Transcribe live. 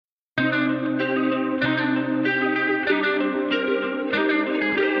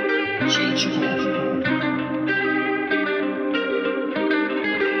Watch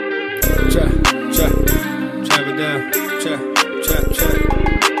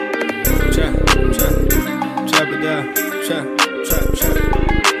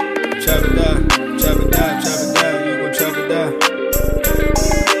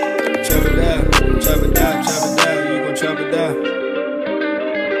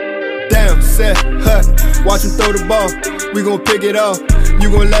him throw the ball, we gon' pick it off. You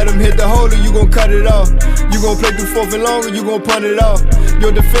gon' let him hit the hole or you gon' cut it off. You gon' play through fourth and long or you gon' punt it off.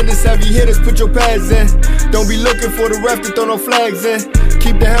 Your defenders, heavy hitters, put your pads in. Don't be looking for the ref to throw no flags in.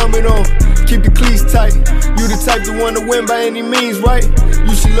 Keep the helmet on, keep the cleats tight. You the type to want to win by any means, right?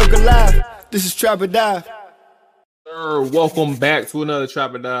 You should look alive. This is Trap or Dive. Welcome back to another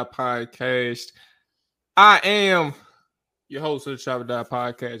Trap or Dive podcast. I am your host of the Trap or Dive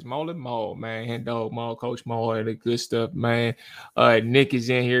podcast, Molly Maul, man. Hand dog Maul, Coach Maul, and the good stuff, man. Nick is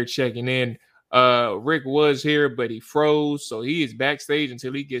in here checking in. Rick was here, but he froze, so he is backstage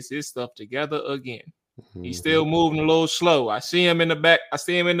until he gets his stuff together again. He's still moving a little slow. I see him in the back. I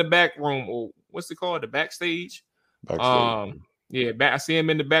see him in the back room, or what's it called? The backstage. I see him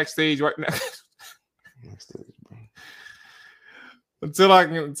in the backstage right now. Backstage, bro. Until I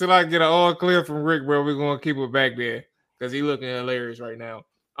get an all clear from Rick, bro, we're gonna keep it back there because he's looking hilarious right now.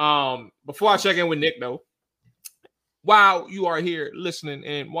 Before I check in with Nick, though, while you are here listening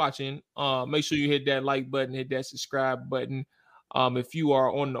and watching, make sure you hit that like button, hit that subscribe button. If you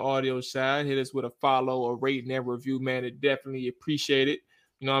are on the audio side, hit us with a follow, a rating, and review, man. It definitely appreciate it.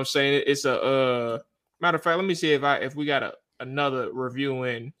 You know what I'm saying? It's a matter of fact. Let me see if we got another review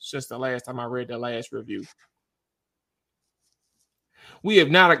in since the last time I read the last review. We have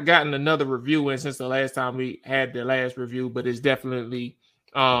not gotten another review in since the last time we had the last review, but it's definitely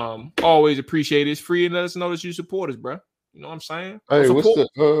always appreciated. It's free and let us know that you support us, bro. You know what I'm saying? Hey,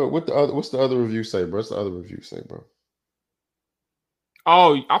 what's the other review say, bro? What's the other review say, bro?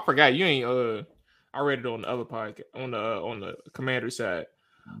 Oh, I forgot. You ain't I read it on the other podcast on the commander side.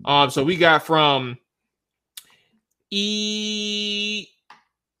 So we got from the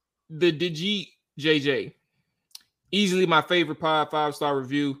JJ. Easily my favorite pod, 5-star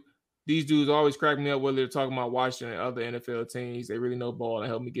review. These dudes always crack me up whether they're talking about Washington and other NFL teams. They really know ball and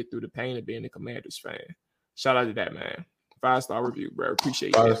help me get through the pain of being a Commanders fan. Shout out to that, man. 5-star review, bro.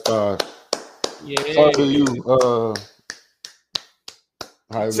 Appreciate it. 5 star. Yeah. Talk to you.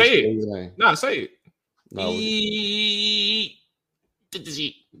 Say it. Nah, say it. No,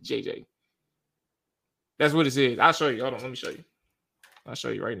 JJ. That's what it says. I'll show you. Hold on, let me show you. I'll show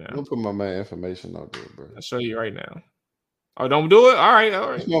you right now. Don't put my man information out there, bro. I'll show you right now. Oh, don't do it? All right.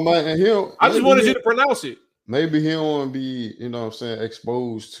 That's my man, and I just wanted you to pronounce it. Maybe he don't want to be, you know what I'm saying,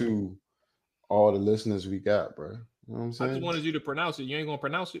 exposed to all the listeners we got, bro. You know what I'm saying? I just wanted you to pronounce it. You ain't going to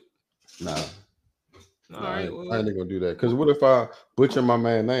pronounce it? Nah. All right. I ain't gonna do that. Because what if I butcher my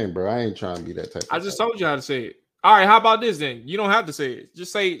man's name, bro? I ain't trying to be that type. I just told you how to say it. All right, how about this then? You don't have to say it.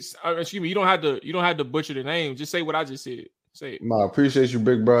 Just say, excuse me, you don't have to butcher the name. Just say what I just said. Say it. I appreciate you,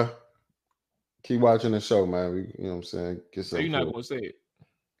 big bro. Keep watching the show, man. You know what I'm saying? So you're not gonna say it.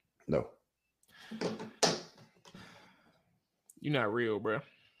 No. You're not real, bro.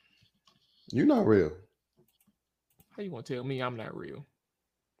 You're not real. How you gonna tell me I'm not real?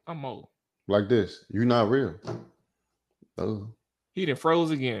 I'm Mo. Like this. You're not real. Oh. He done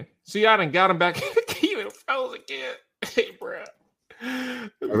froze again. See, I done got him back. He done froze again. Hey, bro.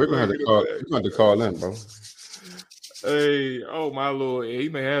 We're gonna have to call in, bro. Hey, oh my lord. Yeah, he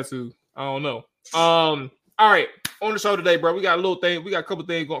may have to. I don't know. All right. On the show today, bro, we got a little thing. We got a couple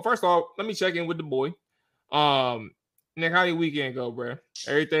things going. First off, let me check in with the boy. Nick, how your weekend go, bro?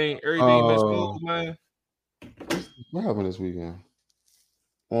 Everything been smooth, man. What happened this weekend?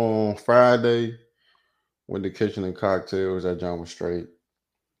 On Friday, went to Kitchen and Cocktails. That John was straight.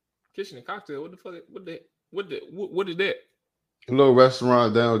 Kitchen and Cocktail? What the fuck? What is that? A little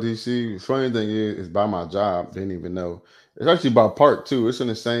restaurant down in DC. The funny thing is, it's by my job. Didn't even know. It's actually by Park too. It's in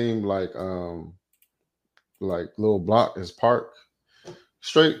the same like little block as Park.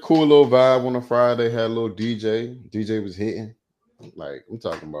 Straight cool little vibe on a Friday. Had a little DJ. DJ was hitting. Like I'm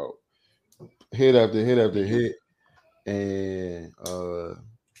talking about hit after hit after hit. And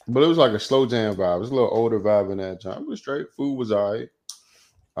but it was like a slow jam vibe. It was a little older vibe in that joint. It was straight. Food was all right.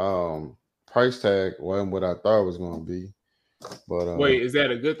 Price tag wasn't what I thought it was gonna be. But wait, is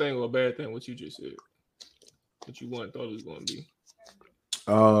that a good thing or a bad thing? What you just said? What you thought it was going to be?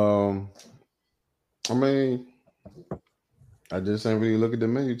 I mean, I just didn't really look at the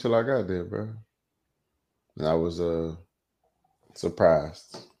menu till I got there, bro. And I was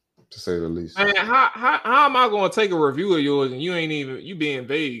surprised, to say the least. Man, how am I going to take a review of yours and you being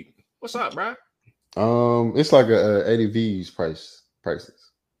vague? What's up, bro? It's like a 80 V's prices. Okay,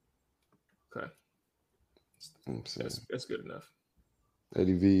 that's good enough.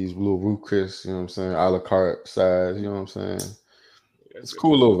 80 V's, little Root Chris, you know what I'm saying? A la carte size, you know what I'm saying? Yeah, it's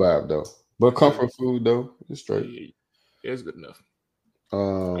cool little vibe though. But comfort food though, it's straight. Yeah, it's good enough.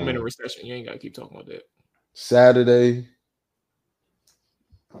 I'm in a recession. You ain't gotta keep talking about that. Saturday,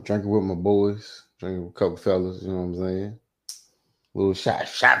 drinking with my boys, drinking with a couple fellas, you know what I'm saying? Little shot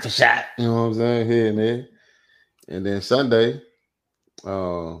for shot, you know what I'm saying? Here and there. And then Sunday,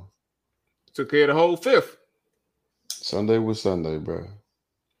 took care of the whole fifth. Sunday was Sunday, bro.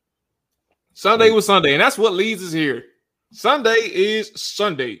 Sunday was Sunday, and that's what leads us here. Sunday is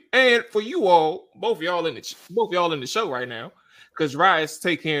Sunday, and for you all, both y'all in the show right now, because Rice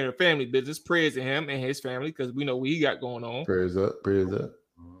take care of the family business. Prayers to him and his family, because we know what he got going on. Prayers up.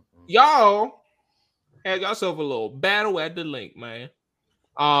 Y'all had yourself a little battle at the link, man.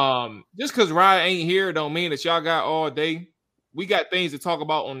 Just because Ryan ain't here don't mean that y'all got all day. We got things to talk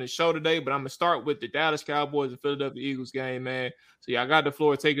about on the show today, but I'm gonna start with the Dallas Cowboys and Philadelphia Eagles game, man. So y'all got the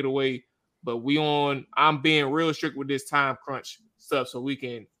floor, take it away. But I'm being real strict with this time crunch stuff so we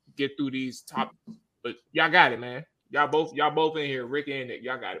can get through these topics. But y'all got it, man. Y'all both in here, Rick and Nick.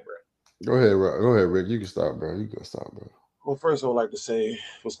 Y'all got it, bro. Go ahead, Rick. You can start, bro. Well, first, I would like to say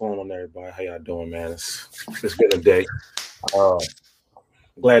what's going on, everybody. How y'all doing, man? It's been a day.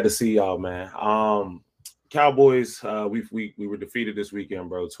 Glad to see y'all, man. Cowboys, we were defeated this weekend,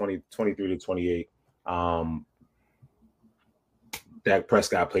 bro. 23-28. Dak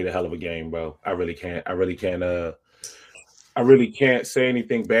Prescott played a hell of a game, bro. I really can't say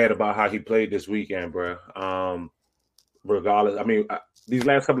anything bad about how he played this weekend, bro. Regardless, I mean, these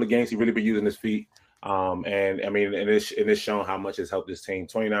last couple of games, he really been using his feet. And I mean, and it's shown how much it's helped this team.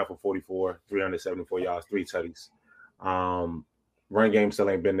 29 for 44, 374 yards, 3 tutties. Run game still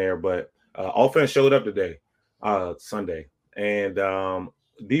ain't been there, but offense showed up today, Sunday. And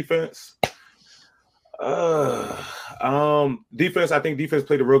defense, I think defense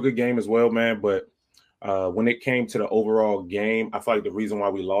played a real good game as well, man. But when it came to the overall game, I feel like the reason why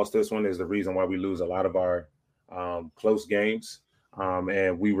we lost this one is the reason why we lose a lot of our close games.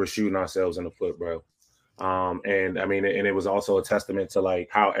 And we were shooting ourselves in the foot, bro. And I mean, and it was also a testament to like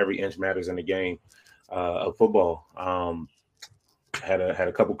how every inch matters in the game of football. Had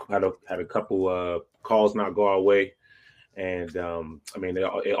a couple calls not go our way, and I mean,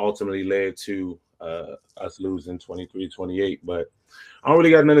 it ultimately led to us losing 23-28. But I don't really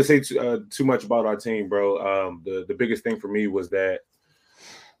got nothing to say too much about our team, bro. The biggest thing for me was that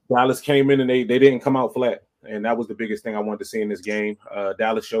Dallas came in and they didn't come out flat. And that was the biggest thing I wanted to see in this game.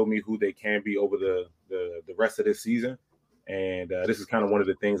 Dallas showed me who they can be over the rest of this season. And this is kind of one of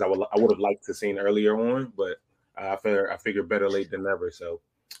the things I would have liked to seen earlier on, but I figure better late than never. So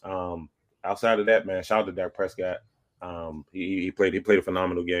outside of that, man, shout out to Dak Prescott. He played a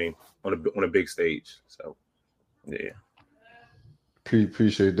phenomenal game on a big stage. So yeah.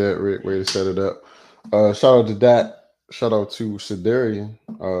 Appreciate that, Rick. Way to set it up. Shout out to Dak. Shout out to Sedarian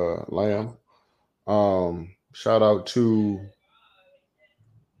Lamb. Shout out to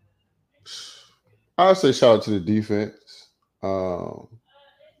I'll say shout out to the defense. But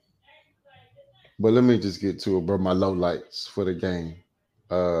let me just get to it, bro. My low lights for the game.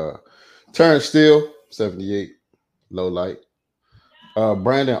 Terrence Steele, 78, low light.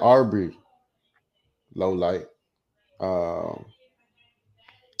 Brandon Arbery, low light.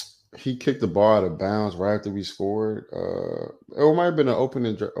 He kicked the ball out of bounds right after we scored. It might have been an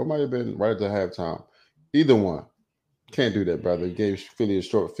opening, or it might have been right at the halftime. Either one. Can't do that, brother. Gave Philly a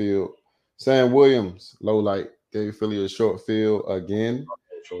short field. Sam Williams, low light, gave Philly a short field again.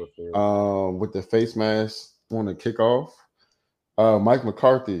 With the face mask on the kickoff. Mike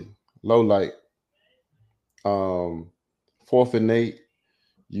McCarthy, low light. 4th and 8.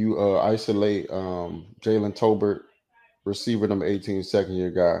 You isolate Jalen Tolbert, receiver number 18,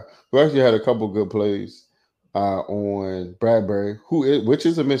 second-year guy, who actually had a couple good plays on Bradbury, which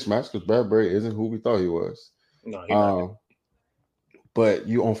is a mismatch because Bradbury isn't who we thought he was. No, he's not. But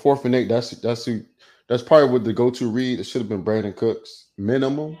you on 4th and 8, that's probably what the go-to read. It should have been Brandon Cooks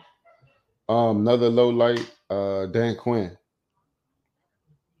minimum. Another low light, Dan Quinn.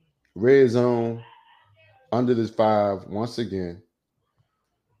 Red zone, under this 5 once again.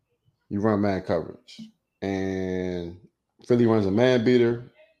 You run man coverage, and Philly runs a man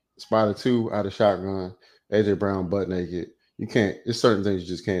beater, spotted 2 out of shotgun. AJ Brown butt naked. You can't. There's certain things you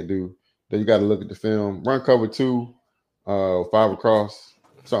just can't do. Then you got to look at the film. Run cover 2, 5 across,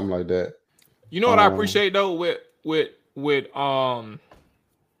 something like that. You know what I appreciate though with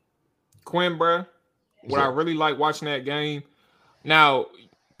Quinn, bro. What I really like watching that game. Now,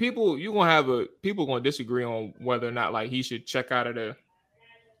 people gonna disagree on whether or not like he should check out of the.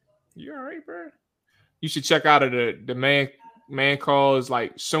 You all right, bro? You should check out of the man calls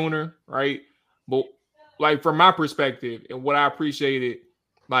like sooner, right? But like from my perspective and what I appreciated,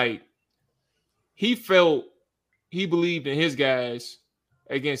 like he believed in his guys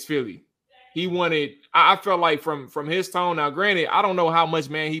against Philly. He wanted. I felt like from his tone. Now, granted, I don't know how much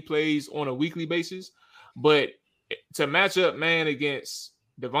man he plays on a weekly basis, but to match up man against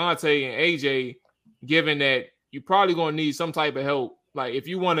Devontae and AJ, given that you're probably gonna need some type of help. Like if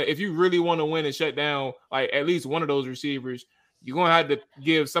you really want to win and shut down like at least one of those receivers, you're gonna have to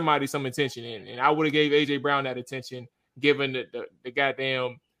give somebody some attention. And I would have gave AJ Brown that attention, given the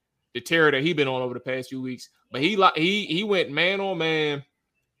goddamn the terror that he been on over the past few weeks. But he went man on man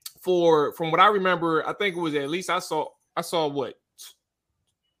from what I remember. I think it was at least I saw what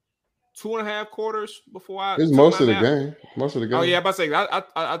 2.5 quarters before I. It's most of the game. Most of the game. Oh yeah, I'm about to say I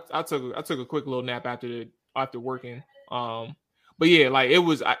took a quick little nap after working. But yeah, like it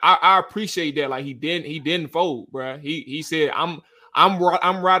was. I appreciate that. Like he didn't fold, bro. He said I'm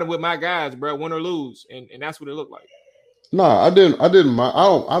riding with my guys, bro. Win or lose, and that's what it looked like. No, I didn't mind.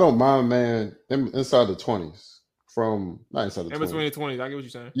 I don't mind, man. Inside the 20s, not inside the 20s. In between the 20s, I get what you're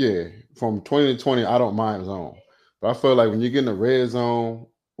saying. Yeah, from 20 to 20, I don't mind zone. But I feel like when you get in the red zone,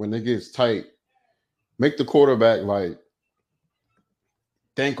 when it gets tight, make the quarterback like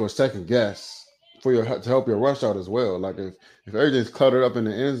think or second guess to help your rush out as well. Like if everything's cluttered up in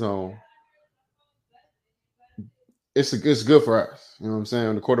the end zone, it's good for us. You know what I'm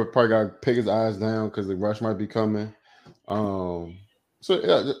saying? The quarterback probably got to pick his eyes down because the rush might be coming. So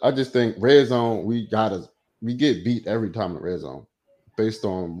yeah, I just think red zone we get beat every time in red zone based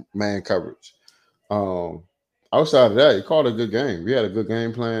on man coverage. Outside of that, he called a good game. We had a good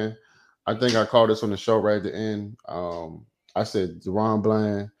game plan. I think I called this on the show right at the end. I said Deron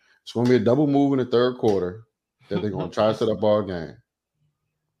Bland, it's going to be a double move in the third quarter that they're going to try to set up all game.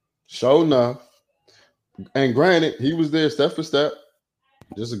 Sure enough, and granted, he was there step for step.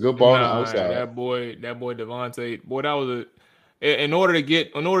 Just a good ball on the outside. That boy Devontae, boy, that was in order to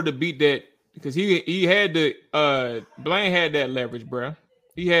beat that, because he had Blaine had that leverage, bro.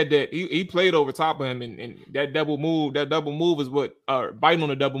 He had that. He played over top of him, and that double move is what biting on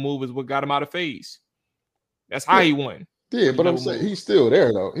the double move is what got him out of phase. That's how he won. Yeah, but I'm saying he's still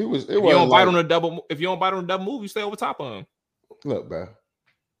there though. He was. If you don't bite on the double move, you stay over top of him. Look, bro.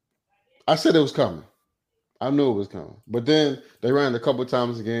 I said it was coming. I knew it was coming. But then they ran a couple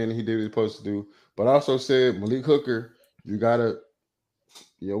times again, and he did what he was supposed to do. But I also said Malik Hooker, you gotta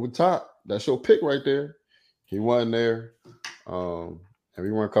over top. That's your pick right there. He wasn't there. And we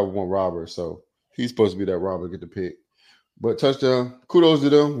run a couple more robbers, so he's supposed to be that robber, get the pick. But touchdown, kudos to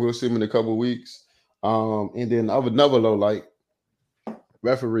them. We'll see him in a couple of weeks. And then I would another low light,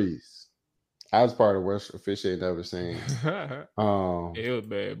 referees. I was part of the worst officiating I've ever seen. It was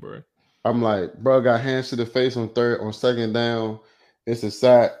bad, bro. I'm like, bro, got hands to the face on second down. It's a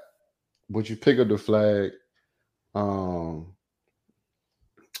sack, but you pick up the flag.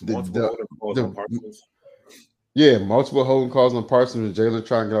 Multiple holding calls on Parsons. Jalen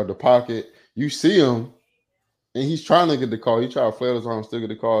trying to get out the pocket. You see him, and he's trying to get the call. He tried to flail his arm, still get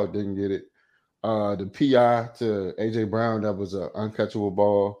the call, didn't get it. The PI to AJ Brown, that was an uncatchable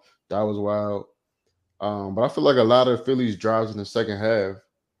ball. That was wild. But I feel like a lot of Phillies drives in the second half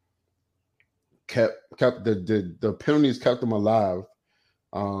kept the penalties kept them alive.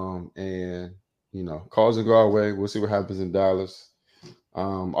 And calls and go our way. We'll see what happens in Dallas.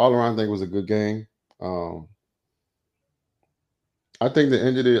 All around, I think it was a good game. I think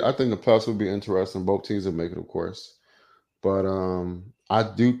the playoffs will be interesting. Both teams will make it, of course. But I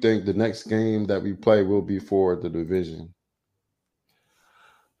do think the next game that we play will be for the division.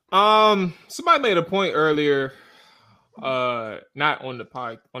 Somebody made a point earlier, not on the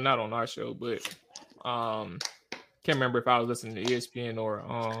pod, or not on our show, but can't remember if I was listening to ESPN or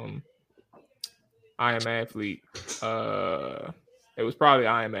I Am Athlete. It was probably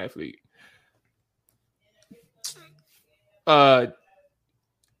I Am Athlete.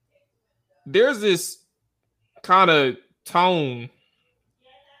 There's this kind of tone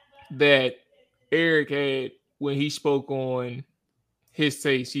that Eric had when he spoke on his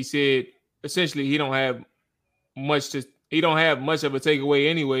takes. He said essentially he don't have much of a takeaway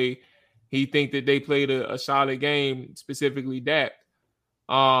anyway. He think that they played a solid game, specifically Dak.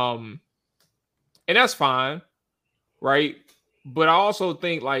 And that's fine, right? But I also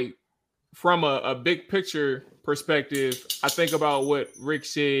think, like, from a big picture perspective, I think about what Rick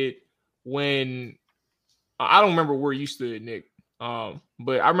said when I don't remember where you stood, Nick.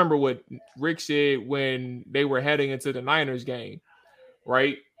 But I remember what Rick said when they were heading into the Niners game,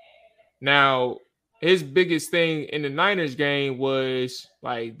 right? Now, his biggest thing in the Niners game was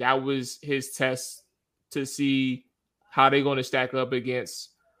like that was his test to see how they're going to stack up against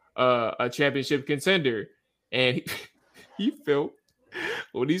a championship contender. And he felt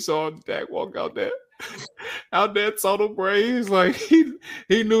when he saw Dak walk out there tunnel, bro, he's like he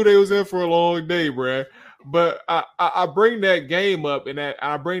knew they was in for a long day, bro. But I bring that game up and that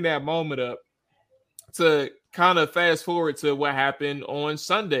I bring that moment up to kind of fast forward to what happened on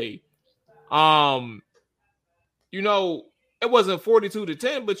Sunday. You know, it wasn't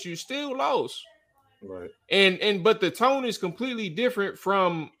 42-10, but you still lost. Right. But the tone is completely different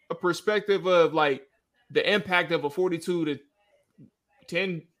from a perspective of like the impact of a 42-10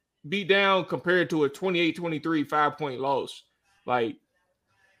 beat down compared to a 28-23 5-point loss. Like,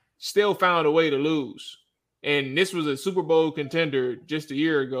 still found a way to lose. And this was a Super Bowl contender just a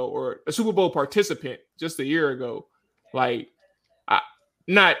year ago, or a Super Bowl participant just a year ago. Like, I'm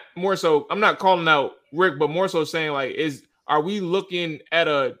not calling out Rick, but more so saying like, are we looking at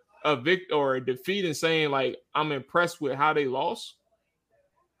a victory or a defeat and saying like, I'm impressed with how they lost?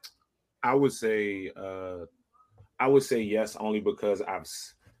 I would say yes, only because I've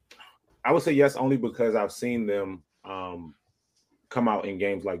seen them come out in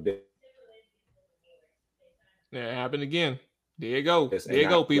games like this. Yeah, it happened again. There you go. There you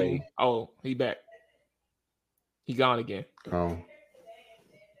go, people. Play. Oh, he back. He gone again.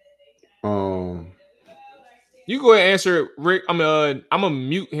 You go ahead and answer, Rick. I'm gonna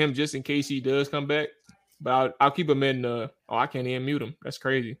mute him just in case he does come back, but I'll keep him in. I can't even mute him. That's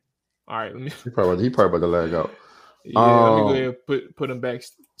crazy. All right, let me. He probably about to lag out. Yeah, let me go ahead and put him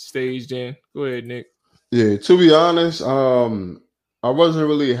backstage. Then go ahead, Nick. Yeah, to be honest, I wasn't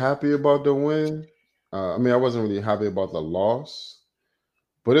really happy about the win. I wasn't really happy about the loss,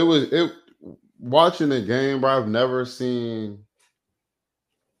 but it watching the game, bro. I've never seen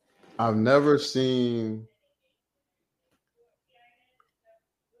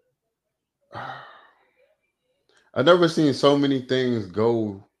so many things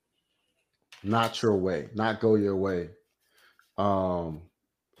go not your way, not go your way.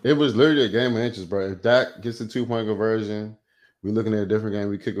 It was literally a game of inches, bro. If Dak gets a 2-point conversion, we're looking at a different game.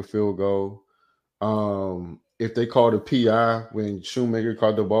 We kick a field goal. If they called a PI when Shoemaker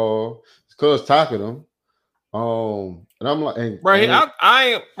caught the ball, it's because tackled him. And I'm like,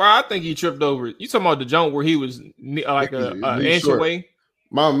 I think he tripped over. You talking about the jump where he was like an inch away?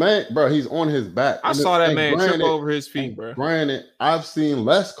 My man, bro, he's on his back. I saw that man trip over his feet, bro. Granted, I've seen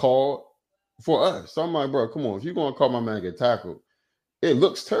less called for us. So I'm like, bro, come on. If you're going to call my man get tackled, it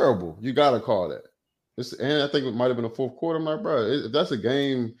looks terrible. You got to call that. And I think it might have been the fourth quarter. I'm like, bro, if that's a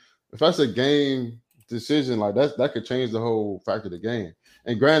game decision, like that could change the whole fact of the game.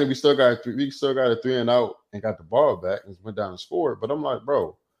 And granted, we still got a 3-and-out and got the ball back and went down and scored. But I'm like,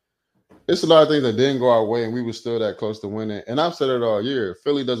 bro, it's a lot of things that didn't go our way, and we were still that close to winning. And I've said it all year.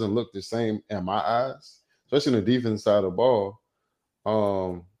 Philly doesn't look the same in my eyes, especially in the defense side of the ball.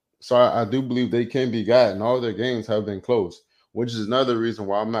 So I do believe they can be gotten. All their games have been close, which is another reason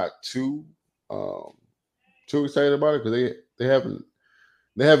why I'm not too excited about it, because they haven't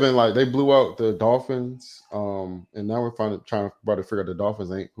they blew out the Dolphins, and now we're trying to figure out the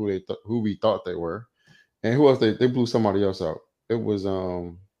Dolphins ain't who we thought they were, and who else they blew somebody else out. It was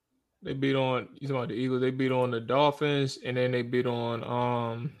they beat on, you talking about the Eagles? They beat on the Dolphins, and then they beat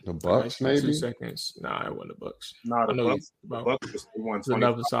on the Bucks. Maybe 2 seconds. Nah, it wasn't the Bucks. Nah, the Bucks. It's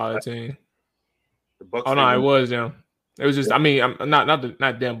another solid team. The Bucks. Oh no, it was them. It was just. I mean, I'm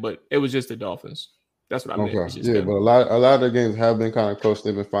not them, but it was just the Dolphins. That's what I meant. Okay. Yeah, but a lot of the games have been kind of close.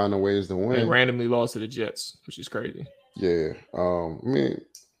 They've been finding ways to win. They randomly lost to the Jets, which is crazy. Yeah.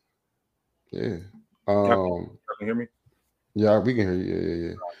 Yeah. Can you hear me? Yeah, we can hear you.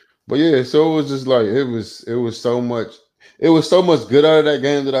 Yeah. But yeah, so it was just like it was so much good out of that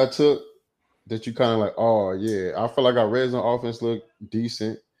game that I took that you kind of like, oh yeah. I feel like our red zone offense looked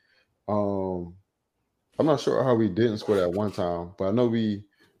decent. I'm not sure how we didn't score that one time, but I know we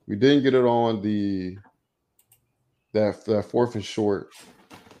didn't get it on that 4th and short,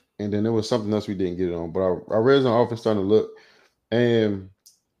 and then there was something else we didn't get it on. But our red zone offense starting to look, and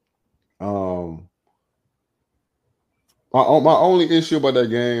my only issue about that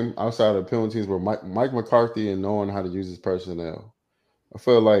game outside of penalties were Mike McCarthy and knowing how to use his personnel. I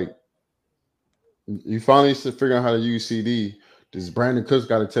feel like you finally figure out how to use CD. Does Brandon Cooks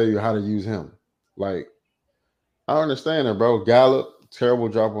got to tell you how to use him? Like, I understand it, bro. Gallup, terrible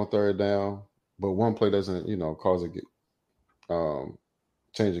drop on 3rd down, but one play doesn't, cause a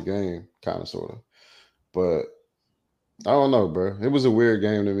change the game, kind of, sort of. But I don't know, bro. It was a weird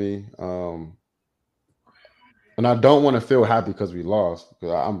game to me. And I don't want to feel happy because we lost.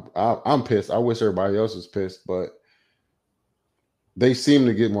 Because I'm pissed. I wish everybody else was pissed, but they seem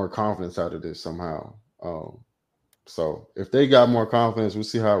to get more confidence out of this somehow. So if they got more confidence, we'll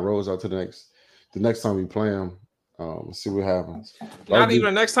see how it rolls out to the next time we play them. See what happens. Not even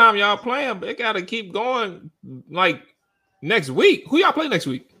the next time y'all play them, but it got to keep going. Like next week, who y'all play next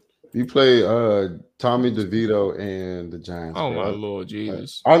week? We play Tommy DeVito and the Giants. Oh bro. my Lord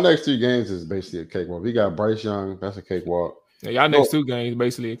Jesus! Our next 3 games is basically a cakewalk. We got Bryce Young. That's a cakewalk. Yeah, y'all next 2 games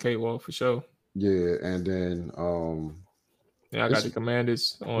basically a cakewalk for sure. Yeah, and then I got the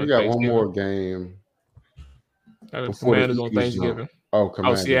Commanders on. We got one more game. The Commanders on Thanksgiving.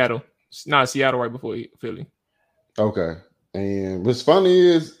 Seattle. Not Seattle right before Philly. Okay. And what's funny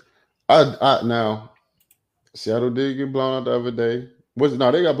is I now Seattle did get blown out the other day. They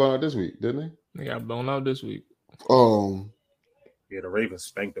got blown out this week, didn't they? They got blown out this week. Yeah, the Ravens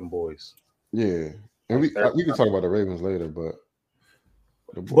spanked them boys. Yeah. And we can talk about the Ravens later, but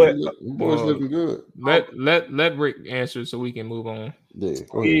the boys looking good. Let Rick answer so we can move on. Yeah.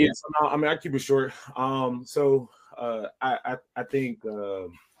 So now, I keep it short. I think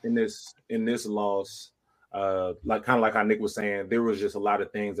in this loss, like kind of like how Nick was saying, there was just a lot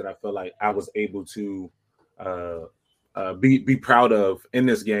of things that I felt like I was able to be proud of in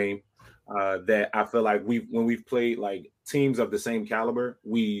this game. That I feel like when we've played like teams of the same caliber,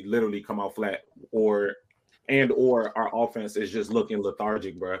 we literally come out flat, or our offense is just looking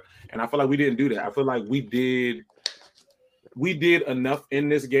lethargic, bro. And I feel like we didn't do that. I feel like we did enough in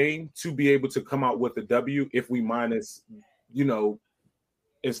this game to be able to come out with a W if we minus,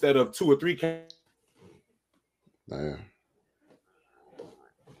 instead of 2 or 3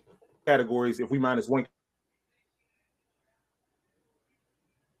 categories, if we minus 1.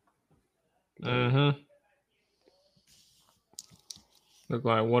 Look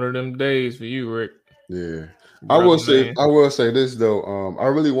like one of them days for you, Rick. Yeah. I will say this though. I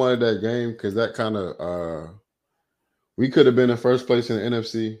really wanted that game because that kind of we could have been in first place in the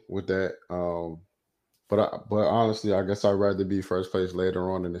NFC with that. But honestly, I guess I'd rather be first place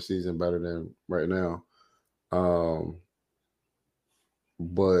later on in the season better than right now.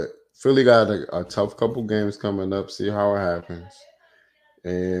 But Philly got a tough couple games coming up. See how it happens,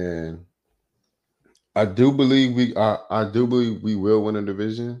 and I do believe we will win a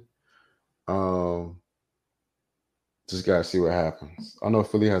division. Just gotta see what happens. I know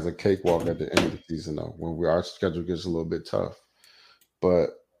Philly has a cakewalk at the end of the season though, when our schedule gets a little bit tough.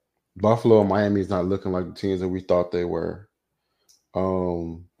 But Buffalo and Miami is not looking like the teams that we thought they were.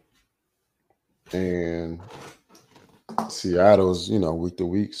 And Seattle's, week to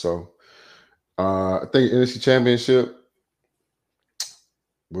week. So I think NFC Championship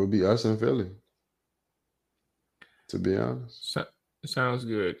will be us and Philly. To be honest. Sounds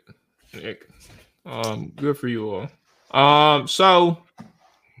good, Nick. Good for you all. So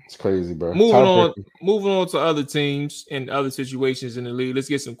it's crazy, bro. Moving on to other teams and other situations in the league. Let's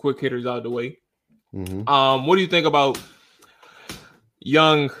get some quick hitters out of the way. Mm-hmm. What do you think about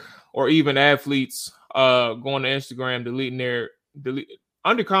young or even athletes going to Instagram, deleting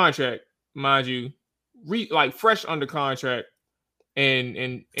under contract, mind you, fresh under contract,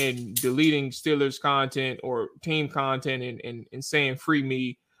 and deleting Steelers content or team content and saying free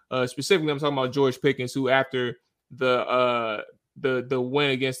me. Specifically, I'm talking about George Pickens, who after the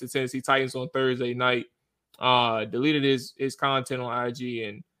win against the Tennessee Titans on Thursday night, deleted his content on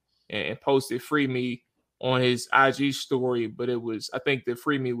IG and posted free me on his IG story. But I think the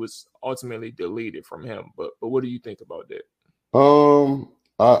free me was ultimately deleted from him. But what do you think about that?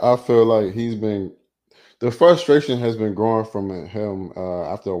 I feel like the frustration has been growing from him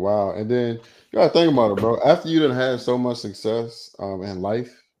after a while. And then you gotta think about it, bro. After you done had so much success in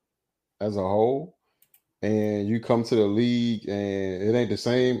life as a whole, and you come to the league and it ain't the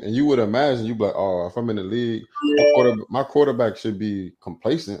same, and you would imagine you'd be like, oh, if I'm in the league, my quarterback should be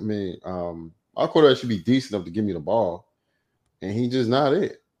complacent. I mean, my quarterback should be decent enough to give me the ball, and he's just not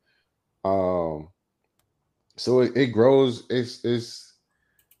it. So it grows. It's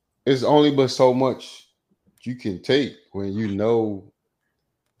only but so much you can take when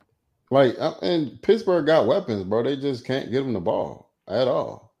and Pittsburgh got weapons, bro. They just can't give him the ball at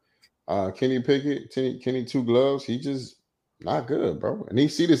all. Kenny Pickett, Kenny Two Gloves, he just not good, bro. And he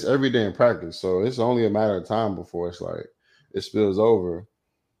see this every day in practice, so it's only a matter of time before it's like it spills over.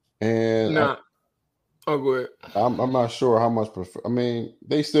 And go ahead. I'm not sure how much. I mean,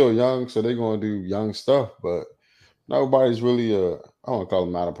 they still young, so they're gonna do young stuff, but nobody's really I don't want to call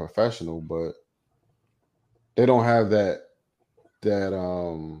them not a professional, but they don't have that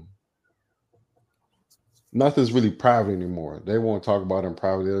nothing's really private anymore. They won't talk about it in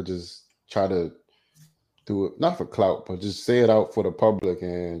private. They'll just try to do it not for clout, but just say it out for the public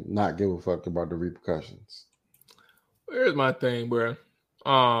and not give a fuck about the repercussions. Here's my thing, bro.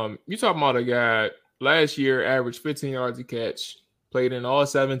 You talking about a guy last year averaged 15 yards a catch, played in all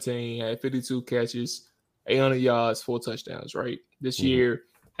 17, had 52 catches, 800 yards, 4 touchdowns. Right, this year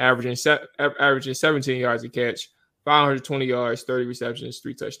averaging 17 yards a catch, 520 yards, 30 receptions,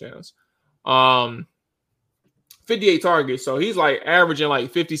 3 touchdowns. 58 targets, so he's like averaging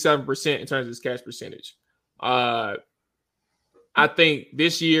like 57% in terms of his catch percentage. I think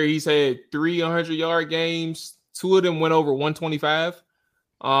this year he's had 300-yard games. 2 of them went over 125.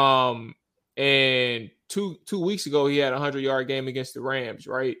 And two weeks ago he had a 100-yard game against the Rams,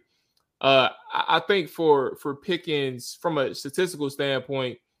 right? I think for Pickens, from a statistical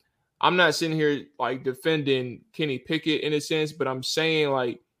standpoint, I'm not sitting here like defending Kenny Pickett in a sense, but I'm saying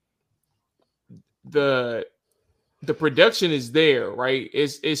like the production is there, right?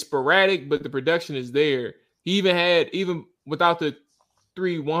 It's sporadic, but the production is there. He even without the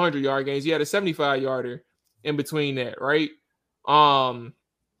 3 100-yard games, he had a 75-yarder in between that, right? On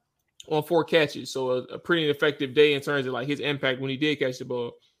 4 catches, so a pretty effective day in terms of like his impact when he did catch the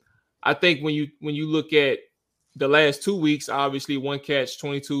ball. I think when you look at the last 2 weeks, obviously 1 catch,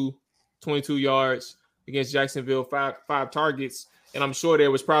 22 yards against Jacksonville, five targets. And I'm sure there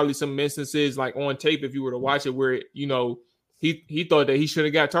was probably some instances like on tape, if you were to watch it, where, you know, he thought that he should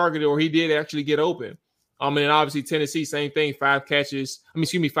have got targeted, or he did actually get open. And then obviously Tennessee, same thing, 5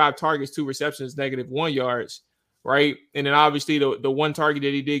 targets, 2 receptions, -1 yards, right? And then obviously the 1 target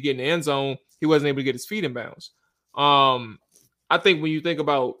that he did get in the end zone, he wasn't able to get his feet in bounds. I think when you think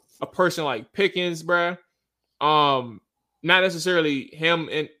about a person like Pickens, bruh, not necessarily him,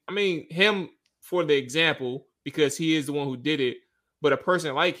 and I mean him for the example, because he is the one who did it. But a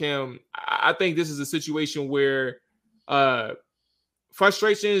person like him, I think this is a situation where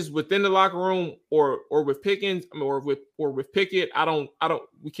frustrations within the locker room or with Pickens, or with Pickett,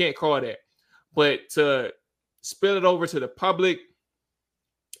 we can't call that. But to spill it over to the public,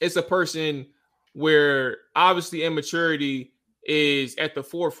 it's a person where obviously immaturity is at the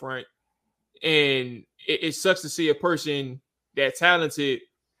forefront, and it sucks to see a person that talented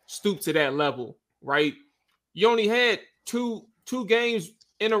stoop to that level, right? You only had two games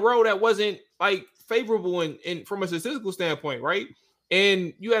in a row that wasn't like favorable in from a statistical standpoint, right?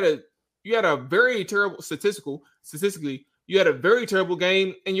 And you had a very terrible statistically, you had a very terrible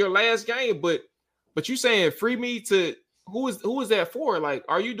game in your last game, but you saying free me to who is that for? Like,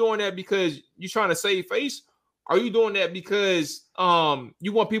 are you doing that because you're trying to save face? Are you doing that because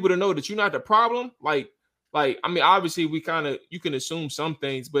you want people to know that you're not the problem? Like I mean, obviously you can assume some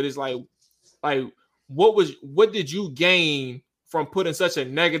things, but it's like what did you gain from putting such a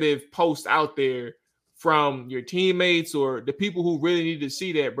negative post out there from your teammates or the people who really need to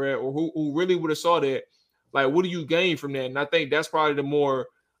see that, bro, or who really would have saw that? Like, what do you gain from that? And I think that's probably the more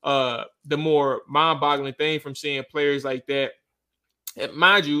mind-boggling thing from seeing players like that. And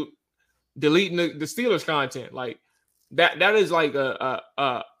mind you, deleting the Steelers content, like that is like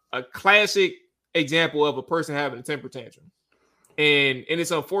a classic example of a person having a temper tantrum, and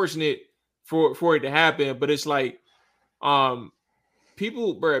it's unfortunate for it to happen. But it's like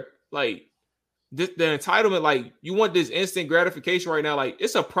people, bro, like the entitlement, like you want this instant gratification right now. Like,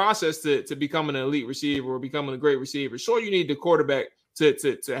 it's a process to becoming an elite receiver or becoming a great receiver. Sure, you need the quarterback to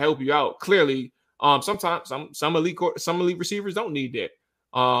help you out. Clearly, sometimes some elite receivers don't need that.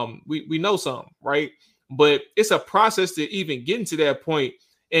 We know some, right? But it's a process to even get into that point.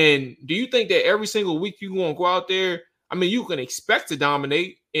 And do you think that every single week you're going to go out there? I mean, you can expect to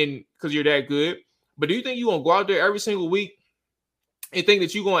dominate because you're that good. But do you think you're going to go out there every single week and think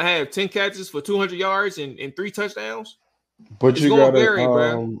that you're going to have 10 catches for 200 yards and 3 touchdowns? But it's you got to vary,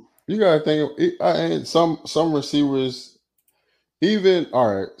 bro. You got to think, and some receivers, even,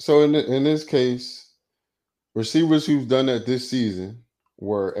 all right, so in this case, receivers who've done that this season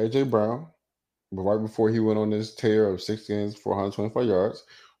were A.J. Brown, but right before he went on this tear of 6 games, 425 yards.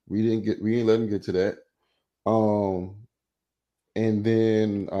 We didn't let him get to that. And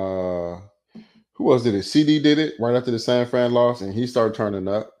then who else did it? CD did it right after the San Fran loss, and he started turning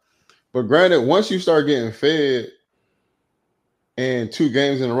up. But granted, once you start getting fed and 2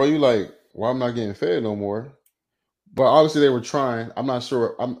 games in a row, you're like, well, I'm not getting fed no more. But obviously they were trying. I'm not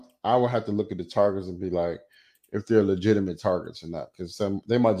sure. I would have to look at the targets and be like, if they're legitimate targets or not, because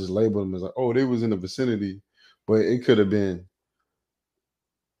they might just label them as like, oh, they was in the vicinity, but it could have been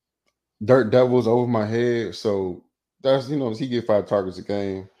Dirt Devils over my head. So that's, he get 5 targets a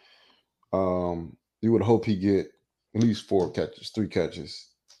game. You would hope he get at least 4 catches, 3 catches,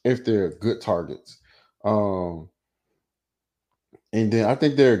 if they're good targets. And then I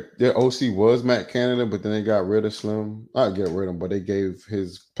think their OC was Matt Canada, but then they got rid of Slim. Not get rid of him, but they gave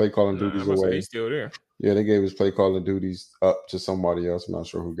his play calling duties I'm gonna say away. he's still there. Yeah, they gave his play calling duties up to somebody else. I'm not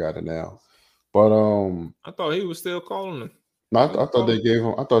sure who got it now. But I thought he was still calling them. no, I thought they gave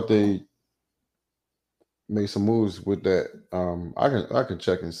him. I thought they made some moves with that. I can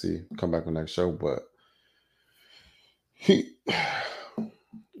check and see. Come back on next show, but he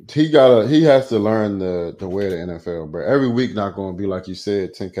has to learn the way of the NFL, bro. Every week not going to be like you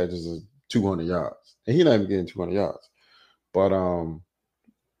said, 10 catches is 200 yards, and he's not even getting 200 yards. But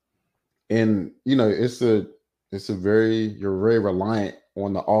and you know you're very reliant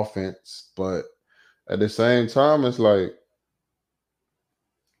on the offense, but at the same time, it's like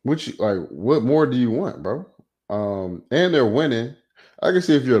what more do you want, bro? And they're winning. I can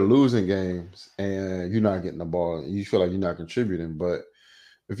see if you're losing games and you're not getting the ball and you feel like you're not contributing, but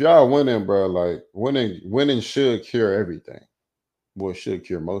if y'all winning, bro, like winning should cure everything. Well, it should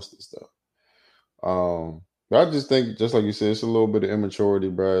cure most of the stuff. But I just think, just like you said, it's a little bit of immaturity,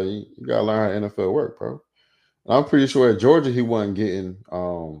 bro. You gotta learn how NFL work, bro. And I'm pretty sure at Georgia he wasn't getting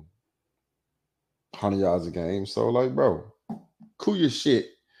 100 yards a game. So, like, bro, cool your shit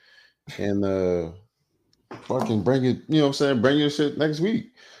and fucking bring it. You know what I'm saying? Bring your shit next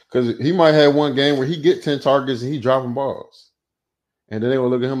week because he might have one game where he get 10 targets and he dropping balls. And then they will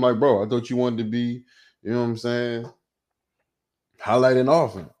look at him like, bro, I thought you wanted to be, you know what I'm saying, highlighting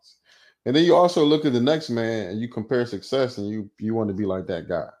offense. And then you also look at the next man and you compare success and you want to be like that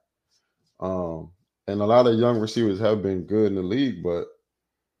guy. And a lot of young receivers have been good in the league, but,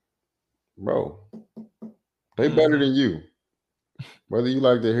 bro, they better than you, whether you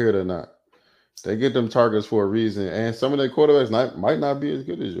like to hear it or not. They get them targets for a reason. And some of their quarterbacks might not be as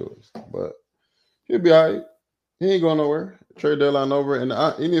good as yours, but he'll be all right. He ain't going nowhere. Trade deadline over, and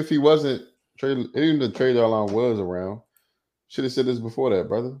even if he wasn't even the trade deadline was around, should have said this before that,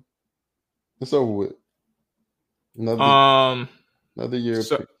 brother. It's over with. Another year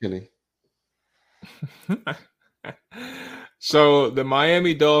of Kenny. So the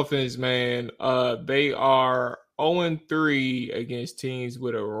Miami Dolphins, man, they are 0-3 against teams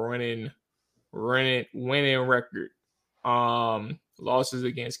with a winning record. Losses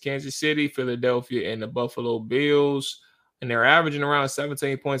against Kansas City, Philadelphia, and the Buffalo Bills, and they're averaging around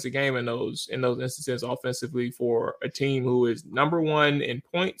 17 points a game in those instances offensively for a team who is number 1 in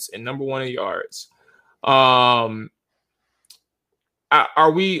points and number 1 in yards. Are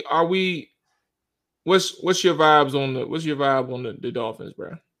we? What's your vibe on the Dolphins,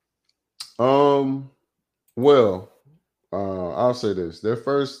 bro? Well, I'll say this: their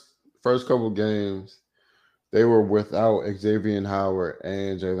first couple games, they were without Xavier Howard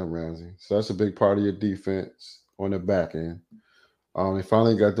and Jalen Ramsey. So that's a big part of your defense on the back end. They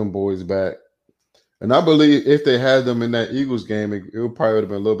finally got them boys back. And I believe if they had them in that Eagles game, it would probably have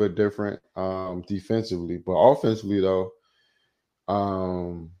been a little bit different defensively. But offensively, though,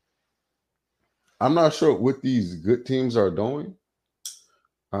 I'm not sure what these good teams are doing.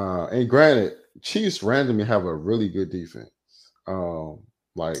 And granted, Chiefs randomly have a really good defense.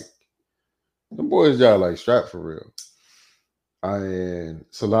 Like, them boys got like strapped for real. And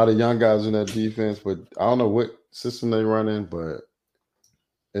it's a lot of young guys in that defense, but I don't know what system they running, but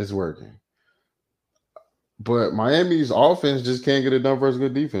it's working. But Miami's offense just can't get it done versus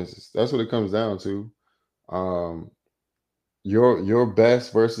good defenses. That's what it comes down to. Your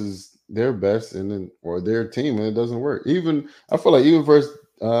best versus their best, and then or their team, and it doesn't work. I feel like even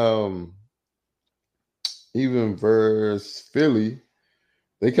versus Philly,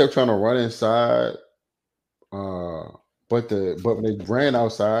 they kept trying to run inside. But when they ran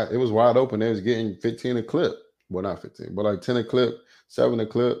outside, it was wide open. They was getting 15 a clip. Well, not 15, but like 10 a clip, 7 a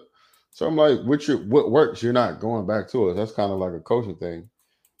clip. So I'm like, what works? You're not going back to it. That's kind of like a coaching thing.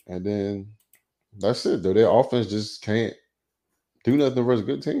 And then that's it, though. Their offense just can't do nothing versus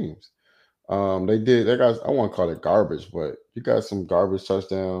good teams. They got, I won't call it garbage, but you got some garbage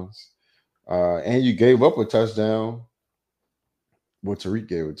touchdowns. And you gave up a touchdown. Well, Tariq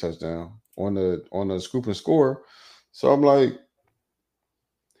gave a touchdown on the scoop and score. So I'm like,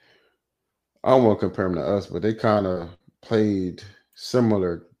 I don't want to compare them to us, but they kind of played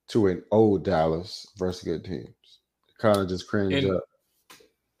similar to an old Dallas versus good teams. Kind of just cringed up.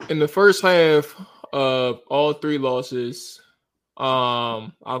 In the first half of all 3 losses,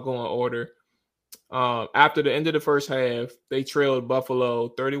 I'll go in order. After the end of the first half, they trailed Buffalo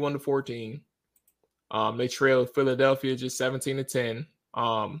 31-14. They trailed Philadelphia just 17-10.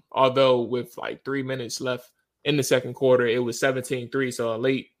 Although with like 3 minutes left in the second quarter, it was 17-3. So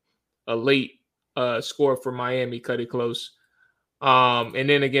a late score for Miami cut it close. And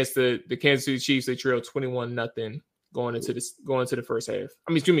then against the Kansas City Chiefs, they trailed 21-0. going into the first half.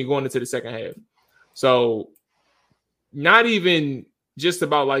 Going into the second half. So not even just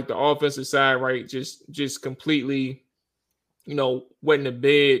about like the offensive side, right? Just completely, wetting the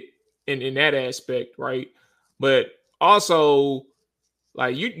bed in that aspect, right? But also,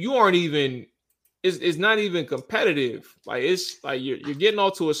 like you aren't even. It's not even competitive. Like it's like you're getting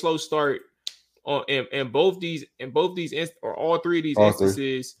off to a slow start in both these or all three of these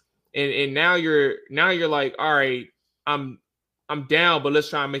instances, and now you're like, all right, I'm down, but let's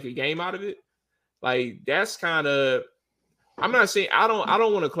try and make a game out of it. Like that's kind of. I'm not saying I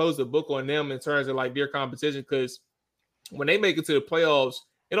don't want to close the book on them in terms of like their competition, because when they make it to the playoffs,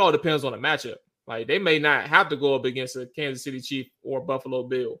 it all depends on the matchup. Like they may not have to go up against a Kansas City Chief or Buffalo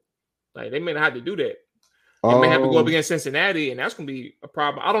Bill. Like they may not have to do that. They may have to go up against Cincinnati, and that's gonna be a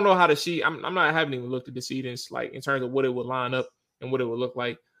problem. I don't know how the sheet. I haven't even looked at the seedings, like in terms of what it would line up and what it would look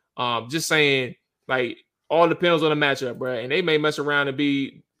like. Just saying, like all depends on the matchup, bro. And they may mess around and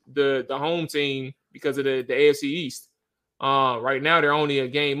be the home team because of the AFC East. Right now they're only a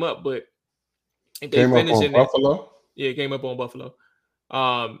game up, but if they finish in Buffalo, game up on Buffalo.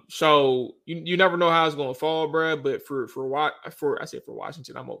 So you never know how it's gonna fall, bro. But for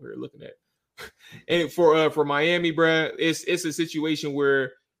Washington, I'm over here looking at, and for Miami, bro, it's a situation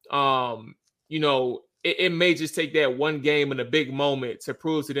where it may just take that one game in a big moment to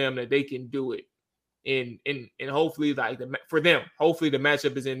prove to them that they can do it, and hopefully hopefully the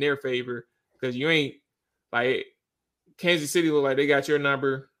matchup is in their favor, because you ain't like Kansas City look like they got your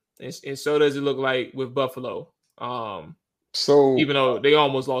number, and so does it look like with Buffalo. So even though they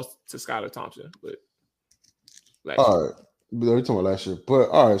almost lost to Skylar Thompson, but all right, we're talking about last year. But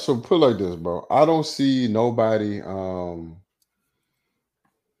all right, so put it like this, bro. I don't see nobody. I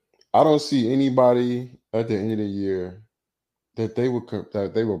don't see anybody at the end of the year that they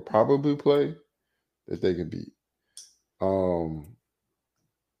would probably play that they could beat. Cause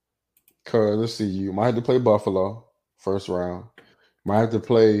let's see, you might have to play Buffalo first round. Might have to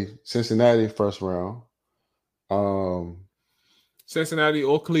play Cincinnati first round. Cincinnati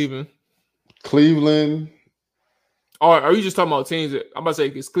or Cleveland. Or are you just talking about teams that I'm about to say,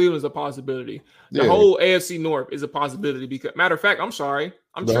 because Cleveland's a possibility. The whole AFC North is a possibility, because matter of fact, I'm sorry.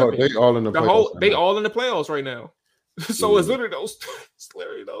 I'm tripping. They all in the playoffs. They all in the playoffs right now. So it's literally those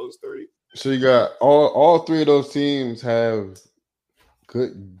three. So you got all three of those teams have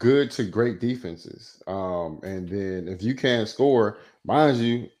good to great defenses. And then if you can't score, mind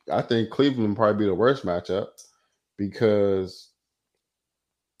you, I think Cleveland probably be the worst matchup because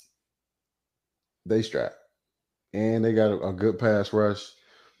they strap and they got a good pass rush.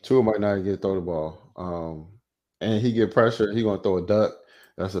 Tua might not get throw the ball. And he get pressure, he gonna throw a duck.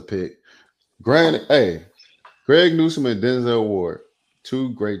 That's a pick. Granted, hey, Greg Newsome and Denzel Ward,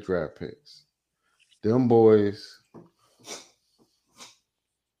 2 great draft picks. Them boys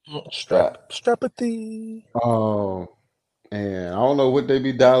Strapathy. And I don't know what they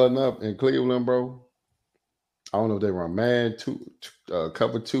be dialing up in Cleveland, bro. I don't know if they run man,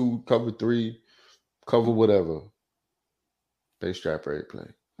 cover 2, cover 3, cover whatever. They strap every play,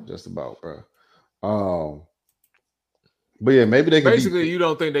 just about, bro. But yeah, maybe they can. Basically, you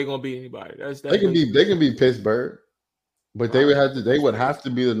don't think they're gonna beat anybody. They can beat Pittsburgh, but they would have to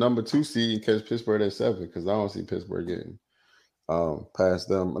be the number 2 seed and catch Pittsburgh at 7, because I don't see Pittsburgh getting past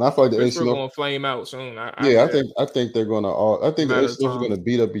them. And I feel like the Pittsburgh gonna flame out soon. I think they're gonna I think the AFC are gonna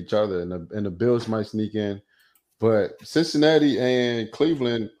beat up each other, and the Bills might sneak in. But Cincinnati and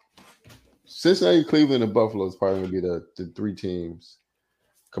Cleveland, and Buffalo is probably gonna be the 3 teams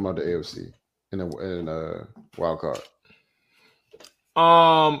come out the AFC in a wild card.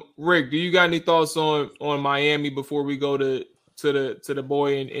 Rick, do you got any thoughts on Miami before we go to the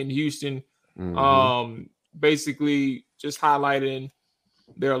boy in Houston? Mm-hmm. Basically just highlighting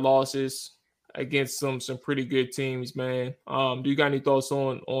their losses against some pretty good teams, man. Do you got any thoughts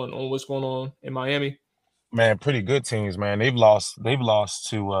on what's going on in Miami? Man, pretty good teams, man. They've lost to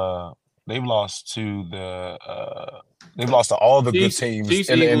all the good teams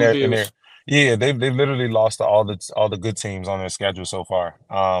in their yeah, they've literally lost to all the good teams on their schedule so far.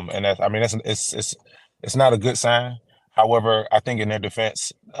 And it's not a good sign. However, I think in their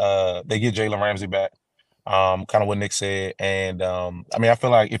defense, they get Jalen Ramsey back. Kind of what Nick said, and I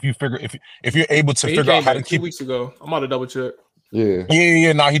feel like if you're able to figure out how to keep 2 weeks ago, I'm about to double check. Yeah.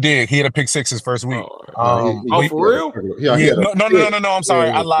 No, he did. He had a pick 6 his first week. For real? Yeah. No. I'm sorry.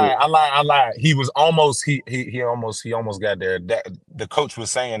 I lied. He was almost. He almost got there. The coach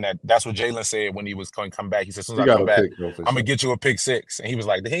was saying that's what Jalen said when he was going to come back. He said, as soon as I come back, I'm gonna get you a pick 6. And he was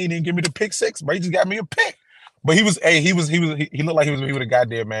like, he didn't give me the pick 6, but he just got me a pick. But he looked like he would have got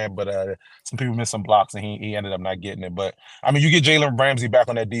there, man. But some people missed some blocks, and he ended up not getting it. But I mean, you get Jalen Ramsey back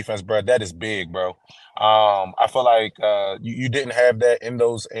on that defense, bro. That is big, bro. I feel like you didn't have that in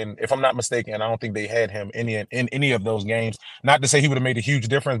those, and if I'm not mistaken, I don't think they had him in any of those games. Not to say he would have made a huge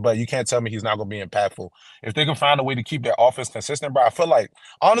difference, but you can't tell me he's not going to be impactful. If they can find a way to keep their offense consistent, bro, I feel like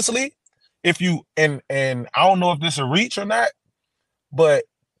honestly, if you and I don't know if this is a reach or not, but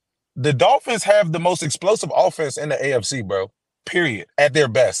the Dolphins have the most explosive offense in the AFC, bro. Period. At their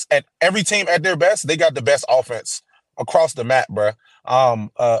best. At every team at their best, they got the best offense across the map, bro.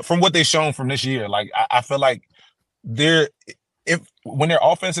 From what they've shown from this year, like I feel like when their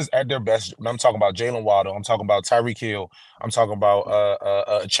offense is at their best, I'm talking about Jalen Waddle, I'm talking about Tyreek Hill, I'm talking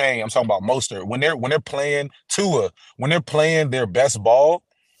about Chain, I'm talking about Mostert. When they're playing Tua, when they're playing their best ball,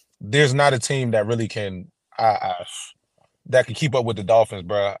 there's not a team that really can that can keep up with the Dolphins,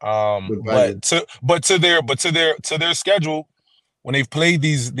 bro. But to their schedule, when they've played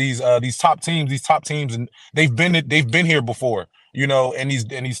these top teams, and they've been here before, you know, and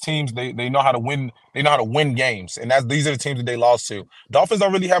these teams they know how to win. They know how to win games, and these are the teams that they lost to. Dolphins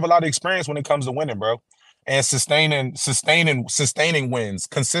don't really have a lot of experience when it comes to winning, bro, and sustaining wins,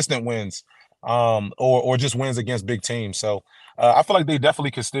 consistent wins, or just wins against big teams. So I feel like they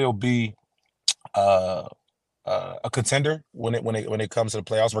definitely could still be a contender when it comes to the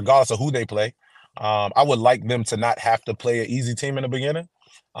playoffs, regardless of who they play. I would like them to not have to play an easy team in the beginning,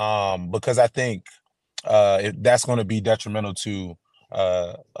 because I think that's going to be detrimental to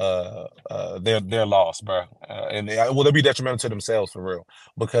their loss, bro. And they'll be detrimental to themselves for real,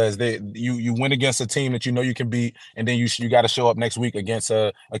 because you win against a team that you know you can beat, and then you got to show up next week against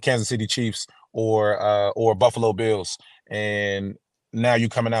a Kansas City Chiefs or Buffalo Bills, and now you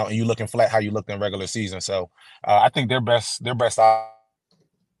coming out and you looking flat how you looked in regular season. So I think their best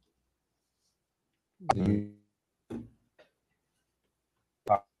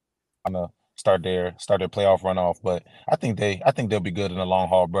start their playoff run off, but I think they'll be good in the long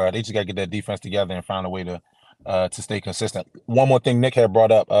haul, bro. They just gotta get that defense together and find a way to stay consistent. One more thing Nick had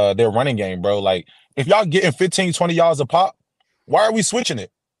brought up, their running game, bro. Like if y'all getting 15, 20 yards a pop, why are we switching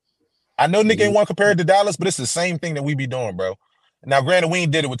it? I know Nick ain't one compared to Dallas, but it's the same thing that we be doing, bro. Now, granted, we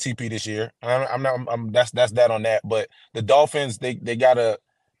ain't did it with TP this year. That's that on that. But the Dolphins, they gotta.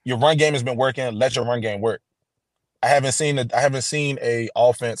 Your run game has been working. Let your run game work. I haven't seen a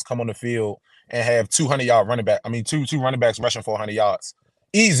offense come on the field and have 200-yard running back. I mean, two running backs rushing for 100 yards.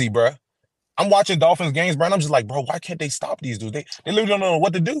 Easy, bro. I'm watching Dolphins games, bro, and I'm just like, bro, why can't they stop these dudes? They literally don't know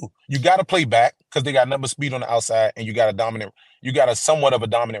what to do. You got to play back because they got number speed on the outside, and you got a somewhat of a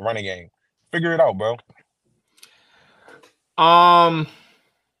dominant running game. Figure it out, bro.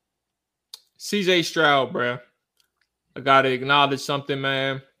 CJ Stroud, bro. I gotta acknowledge something,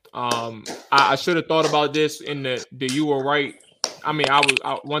 man. I should have thought about this in the you were right. I mean,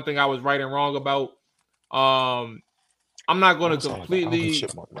 one thing I was right and wrong about. I'm not going to completely.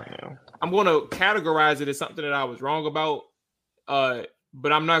 I'm going to categorize it as something that I was wrong about.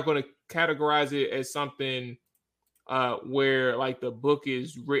 But I'm not going to categorize it as something where like the book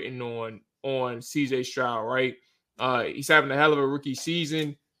is written on CJ Stroud, right? He's having a hell of a rookie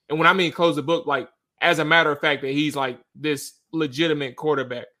season. And when I mean close the book, like as a matter of fact, that he's like this legitimate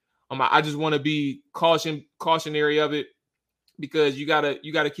quarterback. I just want to be cautionary of it, because you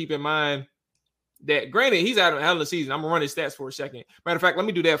gotta keep in mind that granted he's out of a hell of a season. I'm gonna run his stats for a second. Matter of fact, let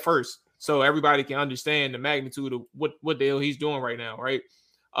me do that first so everybody can understand the magnitude of what the hell he's doing right now, right?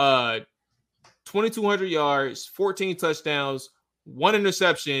 2,200 yards, 14 touchdowns, 1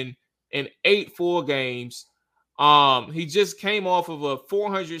 interception in 8 full games. He just came off of a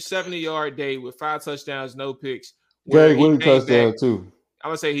 470-yard day with 5 touchdowns, no picks. Greg Williams touchdown too. I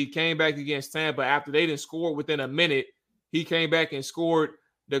would say he came back against Tampa after they didn't score within a minute. He came back and scored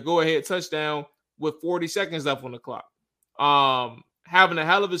the go-ahead touchdown with 40 seconds left on the clock. Having a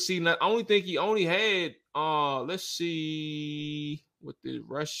hell of a season. I only think he only had, let's see, with the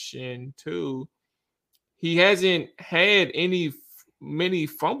rushing too. He hasn't had many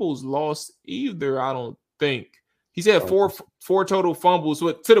fumbles lost either, I don't think. He's had four total fumbles,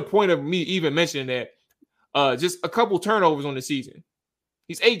 to the point of me even mentioning that. Just a couple turnovers on the season.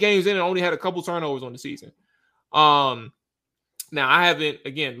 He's 8 games in and only had a couple turnovers on the season. Now I haven't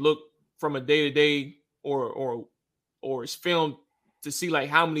again looked from a day-to-day or his film to see like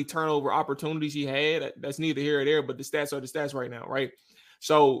how many turnover opportunities he had. That's neither here or there, but the stats are the stats right now, right?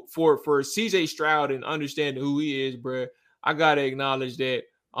 So for CJ Stroud and understanding who he is, bro, I gotta acknowledge that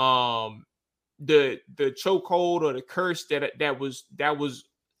the chokehold or the curse that was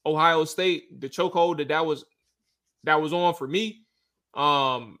Ohio State, the chokehold that was on for me.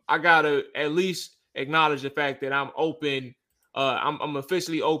 I gotta at least acknowledge the fact that I'm open. I'm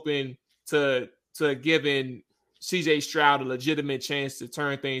officially open to giving CJ Stroud a legitimate chance to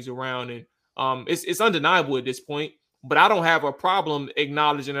turn things around, and it's undeniable at this point. But I don't have a problem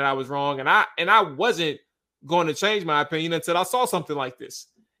acknowledging that I was wrong, and I wasn't going to change my opinion until I saw something like this.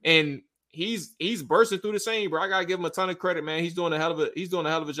 And he's bursting through the scene, bro. I gotta give him a ton of credit, man. He's doing a hell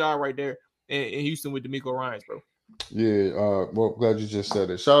of a job right there in Houston with DeMeco Ryans, bro. Yeah, well, glad you just said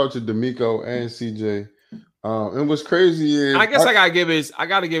it. Shout out to DeMeco and CJ. And what's crazy is I guess I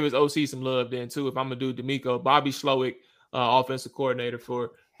gotta give his OC some love then too. If I'm gonna do DeMeco, Bobby Slowick, offensive coordinator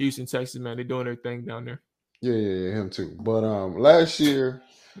for Houston, Texas, man, they're doing their thing down there. Yeah, him too. But last year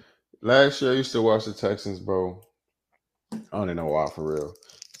I used to watch the Texans, bro. I don't even know why for real.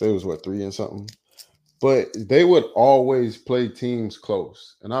 They was 3 and something, but they would always play teams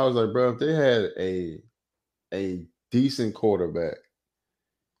close, and I was like, bro, if they had a decent quarterback,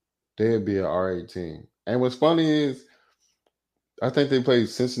 they'd be an R8 team. And what's funny is, I think they played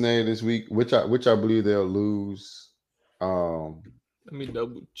Cincinnati this week, which I believe they'll lose. Let me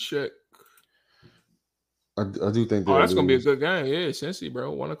double check. I do think that's gonna be a good game. Yeah, Cincy,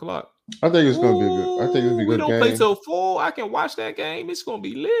 bro, 1:00. I think it's gonna be good. I think it'll be a good game. We don't play till 4. I can watch that game. It's gonna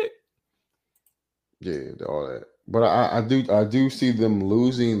be lit. Yeah, all that. But I do see them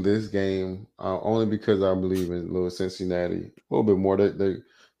losing this game only because I believe in little Cincinnati a little bit more. They a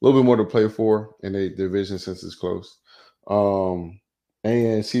little bit more to play for in their division since it's close. And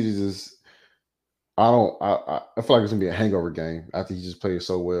CJ just I feel like it's gonna be a hangover game after he just played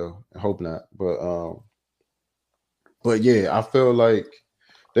so well. I hope not, but yeah, I feel like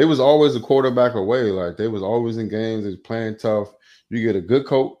they was always a quarterback away. Like they was always in games. They was playing tough. You get a good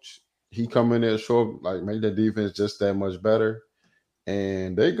coach. He come in there, show up, like make that defense just that much better.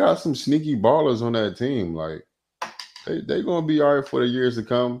 And they got some sneaky ballers on that team. Like they gonna be all right for the years to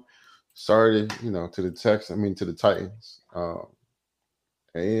come. Sorry, to the Titans.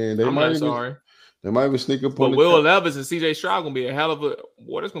 And they might even sneak up on. But Will Levis and CJ Stroud gonna be a hell of a.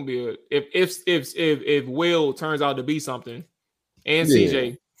 What it's gonna be if Will turns out to be something, and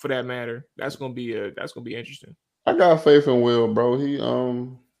CJ for that matter, that's gonna be interesting. I got faith in Will, bro. He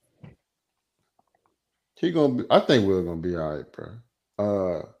gonna be. I think Will gonna be all right,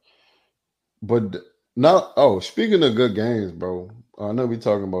 bro. But now, speaking of good games, bro. I know we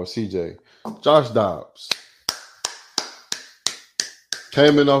talking about CJ. Josh Dobbs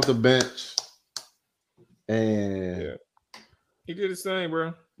came in off the bench, and he did the same,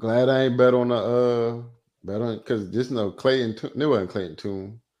 bro. Glad I ain't bet on because this Clayton. It wasn't Clayton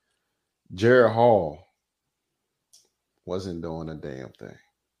Tune. Jared Hall wasn't doing a damn thing.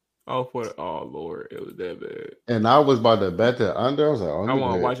 Oh Lord, it was that bad. And I was about to bet the under. I was like, I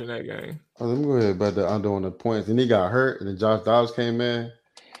wasn't watching that game. Let me go ahead and bet the under on the points. And he got hurt, and then Josh Dobbs came in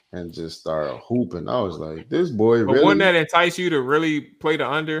and just started hooping. I was like, this boy but wouldn't that entice you to really play the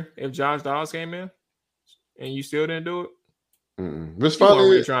under if Josh Dobbs came in and you still didn't do it? What's funny?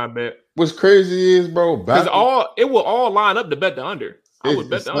 Really trying to bet. What's crazy is, bro, because it will all line up to bet the under. I would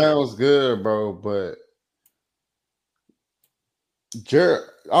bet the under. Sounds good, bro, but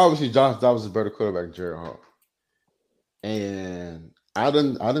obviously Josh Dobbs is a better quarterback than Jared Hall. And I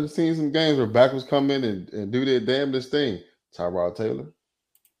done seen some games where backwards come in and do their damnedest thing. Tyrod Taylor.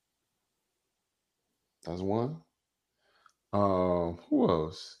 That's one. Who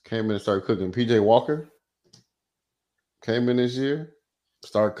else came in and started cooking? PJ Walker came in this year,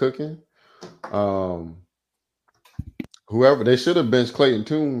 started cooking. Whoever they should have benched Clayton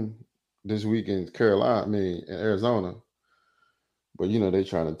Tune this week in in Arizona. But they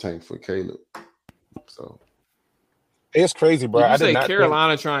trying to tank for Caleb. So it's crazy, bro. Did you say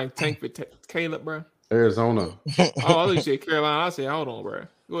Carolina trying to tank for Caleb, bro? Arizona. I thought you said Carolina. I said, hold on, bro.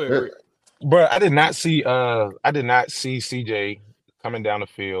 Go ahead, Rick. Bro, I did not see CJ coming down the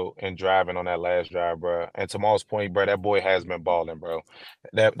field and driving on that last drive, bro. And to Maul's point, bro, that boy has been balling, bro.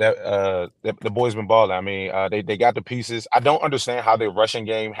 The boy's been balling. I mean, they got the pieces. I don't understand how their rushing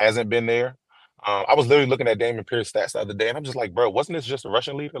game hasn't been there. I was literally looking at Dameon Pierce stats the other day, and I'm just like, bro, wasn't this just a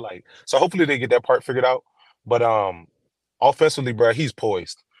rushing leader? Like, so hopefully they get that part figured out. But offensively, bro, he's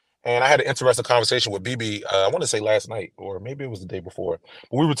poised. And I had an interesting conversation with BB, I want to say last night, or maybe it was the day before.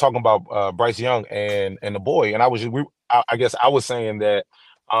 But we were talking about Bryce Young and the boy, and I guess I was saying that,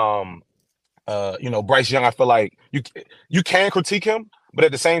 Bryce Young, I feel like you can critique him, but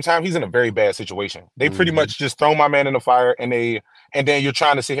at the same time, he's in a very bad situation. They pretty much just throw my man in the fire, and then you're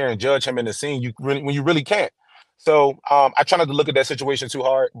trying to sit here and judge him in the scene when you really can't. So I try not to look at that situation too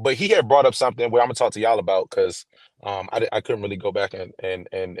hard, but he had brought up something where I'm gonna talk to y'all about because I couldn't really go back and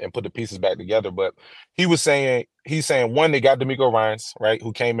put the pieces back together. But he's saying one, they got DeMeco Ryans, right,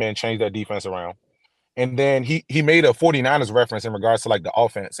 who came in and changed that defense around. And then he made a 49ers reference in regards to like the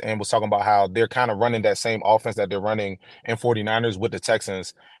offense and was talking about how they're kind of running that same offense that they're running in 49ers with the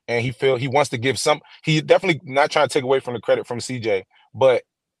Texans. And he wants to give he definitely not trying to take away from the credit from CJ, but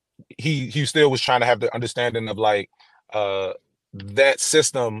he still was trying to have the understanding of like that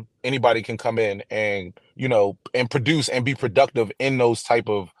system, anybody can come in and, you know, and produce and be productive in those type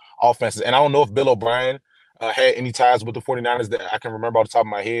of offenses. And I don't know if Bill O'Brien had any ties with the 49ers that I can remember off the top of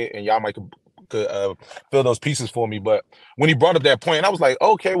my head, and y'all might could fill those pieces for me. But when he brought up that point, I was like,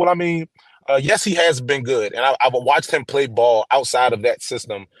 okay, well, I mean, yes, he has been good. And I've watched him play ball outside of that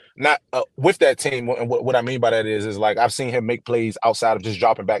system, not with that team. And what I mean by that is like I've seen him make plays outside of just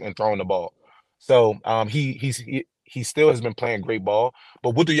dropping back and throwing the ball. So he still has been playing great ball.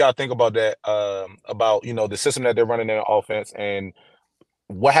 But what do y'all think about that? About, you know, the system that they're running in offense, and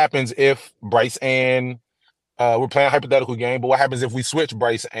what happens if Bryce and we're playing a hypothetical game, but what happens if we switch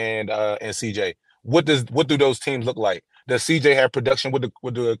Bryce and CJ? What do those teams look like? Does CJ have production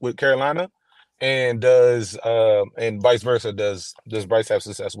with Carolina, and does and vice versa? Does Bryce have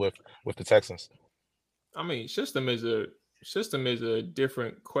success with the Texans? I mean, system is a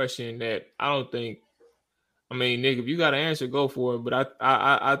different question that I don't think. I mean, Nick, if you got an answer, go for it. But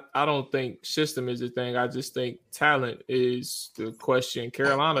I don't think system is the thing. I just think talent is the question.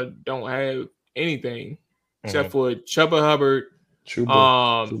 Carolina don't have anything except for Chuba Hubbard,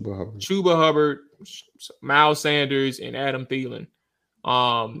 Miles Sanders, and Adam Thielen.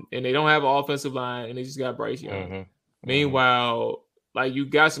 And they don't have an offensive line, and they just got Bryce Young. Meanwhile, like, you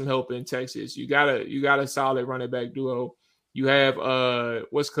got some help in Texas. You got a solid running back duo. You have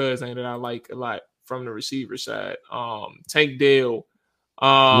what's cuz name that I like a lot from the receiver side. Tank Dell.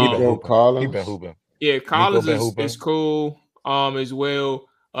 Collins. Yeah, Collins is cool as well.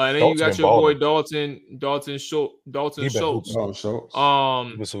 And then you got your boy Dalton Schultz.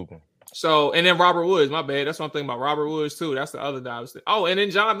 So, and then Robert Woods, my bad. That's what I'm thinking about. Robert Woods too. That's the other guy I was thinking. Oh, and then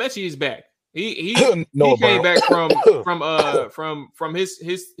John Mechie is back. He came back from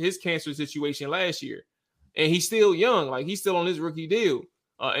his cancer situation last year, and he's still young. Like, he's still on his rookie deal.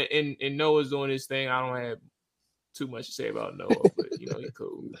 And Noah's doing his thing. I don't have too much to say about Noah, but you know, he's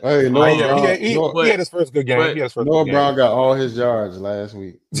cool. Hey, Noah he had his first good game. Noah Brown got all his yards last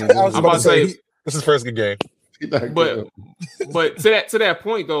week. I was about to say this is his first good game. But to that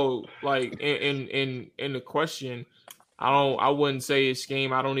point though, like in the question, I wouldn't say it's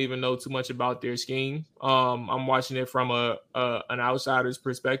scheme. I don't even know too much about their scheme. I'm watching it from an outsider's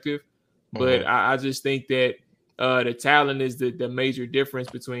perspective, but I just think that the talent is the major difference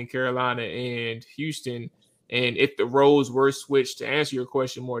between Carolina and Houston. And if the roles were switched, to answer your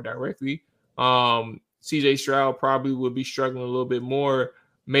question more directly, CJ Stroud probably would be struggling a little bit more,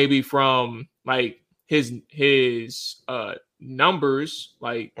 maybe from like his numbers.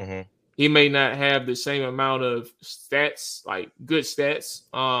 Like, he may not have the same amount of stats, like good stats.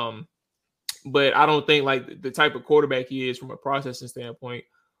 But I don't think like the type of quarterback he is from a processing standpoint,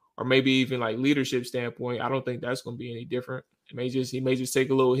 or maybe even like leadership standpoint, I don't think that's going to be any different. He may just take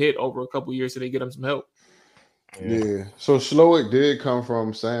a little hit over a couple of years so they get him some help. Yeah. So Slowick did come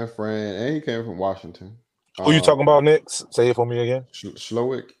from San Fran, and he came from Washington. Who you talking about, Nick? Say it for me again.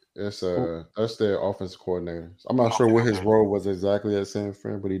 Slowick. That's their offensive coordinator. I'm not sure what his role was exactly at San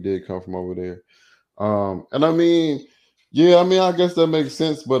Fran, but he did come from over there. And I mean, I guess that makes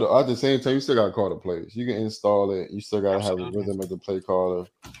sense. But at the same time, you still got to call the plays. You can install it. You still got to have a rhythm as a play caller.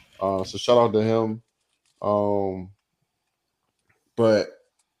 So shout out to him. But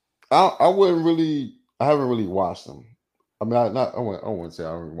I haven't really watched them. I mean, I wouldn't say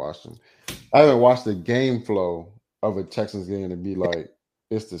I haven't watched them. I haven't watched the game flow of a Texans game to be like,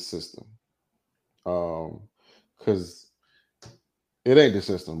 it's the system. Because it ain't the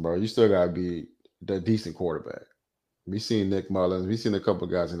system, bro. You still got to be the decent quarterback. We seen Nick Mullins. We seen a couple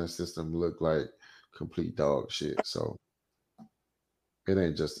of guys in the system look like complete dog shit. So it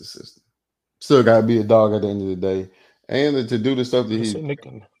ain't just the system. Still got to be a dog at the end of the day. And to do the stuff that he's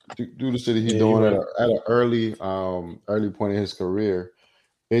doing at an early point in his career,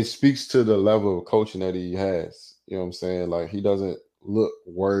 it speaks to the level of coaching that he has. You know what I'm saying? Like, he doesn't look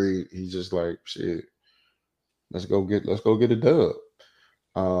worried. He's just like, shit, let's go get a dub.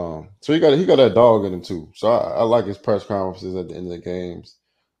 So he got that dog in him too. So I like his press conferences at the end of the games.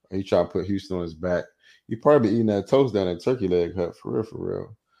 He try to put Houston on his back. He probably be eating that toast down at Turkey Leg Hut for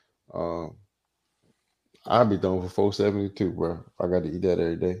real. I'd be throwing for 472, bro. If I got to eat that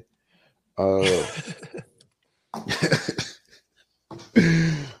every day.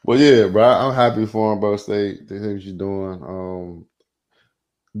 But yeah, bro, I'm happy for him, bro. Stay what you're doing.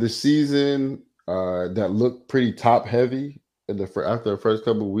 The season that looked pretty top heavy after the first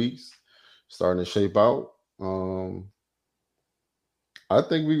couple of weeks starting to shape out. I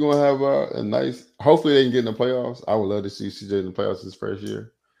think we're gonna have a nice. Hopefully, they can get in the playoffs. I would love to see CJ in the playoffs his first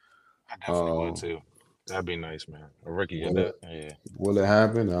year. I definitely would too. That'd be nice, man. A rookie at that. Yeah. Will it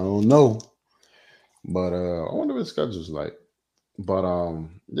happen? I don't know. But I wonder what the schedule's like. But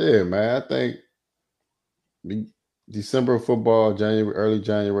yeah, man, I think December football, early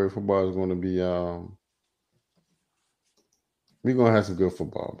January football is going to be we're gonna have some good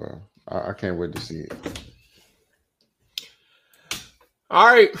football, bro. I can't wait to see it. All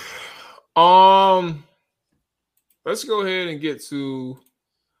right. Let's go ahead and get to,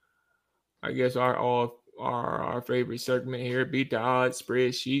 I guess, our favorite segment here. Beat the odds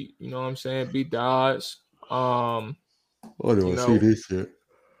spreadsheet. You know what I'm saying? Beat the odds. I don't want to see this shit.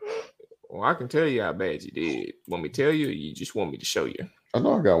 Well, I can tell you how bad you did. Want me to tell you, or you just want me to show you? I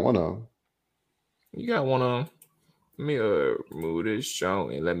know I got one of them. You got one of them. Let me remove this show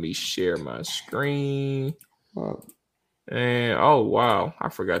and let me share my screen. Wow. And oh wow, I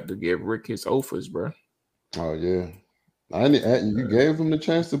forgot to give Rick his offers, bro. Oh yeah, you gave him the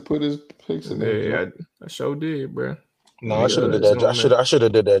chance to put his picks in there. Yeah, I sure did, bro. No, I should have did that. I should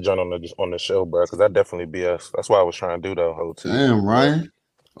have did that joint on the show, bro, because that definitely BS. That's what I was trying to do the whole time. Damn, Ryan.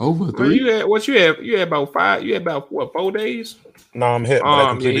 Over 3. You had about 5. You had about what, 4 days? No, I'm hit,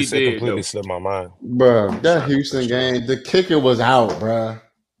 but it completely slipped my mind. Bro, that Houston game, the kicker was out, bro.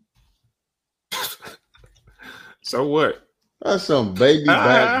 So what? That's some baby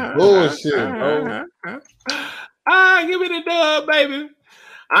back bullshit, bro. Give me the dub, baby.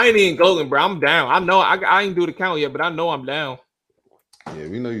 I ain't even golden, bro. I'm down. I know I ain't do the count yet, but I know I'm down. Yeah,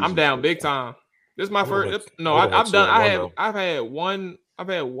 we know you. I'm down big time. This is my first. No, I've done. I've had one. I've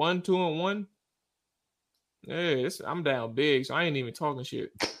had 1, 2, and 1. Yeah, I'm down big, so I ain't even talking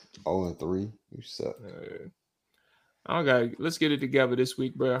shit. 0-3. You suck. Let's get it together this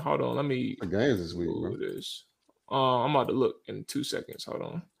week, bro. Hold on. Let me. The games this week, bro. This. I'm about to look in 2 seconds. Hold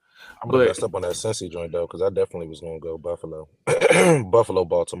on. I'm gonna mess up on that Cincy joint though, because I definitely was gonna go Buffalo, Buffalo,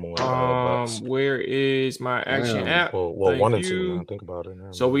 Baltimore. Where is my action app? Well, 1 and 2. Now. Think about it.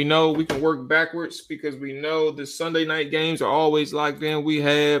 Now, so we know we can work backwards because we know the Sunday night games are always locked in. We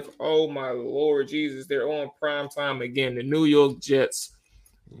have, oh my Lord Jesus, they're on prime time again. The New York Jets.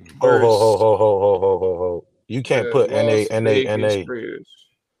 Ho. You can't put NA.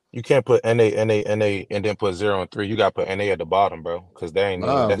 You can't put NA, and then put 0 and 3. You got to put NA at the bottom, bro, because that ain't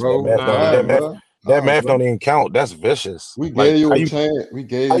that math don't even count. That's vicious. We gave you a chance. We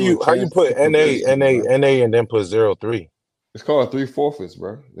gave you a chance. How you put NA, and then put 0-3? It's called 3 forfeits,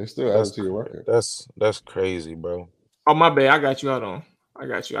 bro. They still add to your record. That's crazy, bro. Oh my bad. I got you. Hold on. I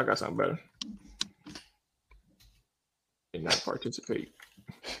got you. I got something better. And not participate.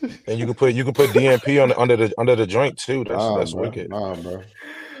 And you can put DNP under the joint too. That's bro. wicked. Nah, bro.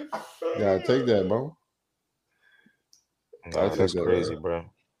 Yeah, take that, bro. That's crazy, bro.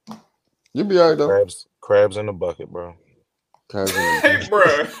 You'll be all right, though. Crabs in the bucket, bro. Crabs in the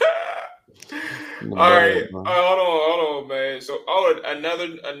bucket. Bro. All right. Hold on, man. So,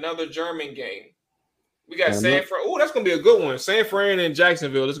 another German game. We got San Fran. Oh, that's gonna be a good one. San Fran and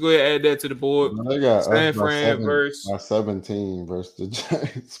Jacksonville. Let's go ahead and add that to the board. They got San Fran versus 17 versus the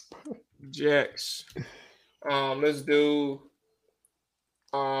Giants. Jacks. Let's do.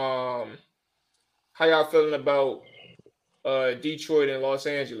 How y'all feeling about Detroit and Los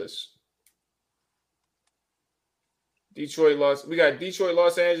Angeles? We got Detroit,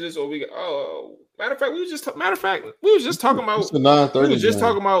 Los Angeles, or we got matter of fact, we was just talking about it's a 9:30 we was just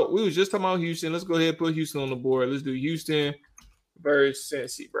talking about Houston. Let's go ahead and put Houston on the board. Let's do Houston versus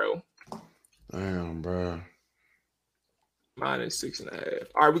Cincy, bro. Damn, bro. -6.5.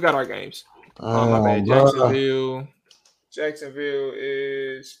 All right, we got our games. My bad. Jacksonville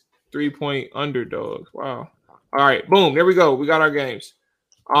is 3-point underdogs. Wow. All right, boom. There we go. We got our games.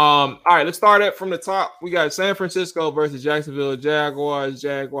 All right, let's start it from the top. We got San Francisco versus Jacksonville Jaguars.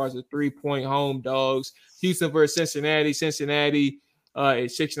 Jaguars are 3-point home dogs. Houston versus Cincinnati. Cincinnati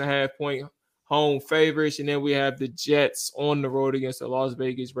is 6.5-point home favorites. And then we have the Jets on the road against the Las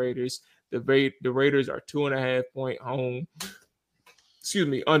Vegas Raiders. The Raiders are 2.5-point home.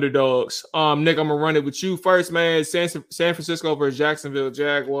 Underdogs. Nick, I'm gonna run it with you first, man. San Francisco versus Jacksonville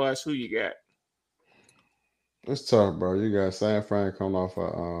Jaguars. Who you got? It's tough, bro. You got San Fran coming off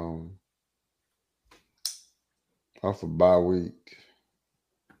a bye week.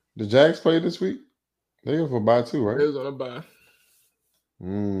 The Jags play this week? They go for bye too, right? They're gonna bye. Give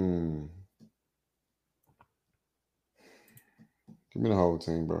me the whole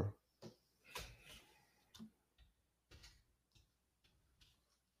team, bro.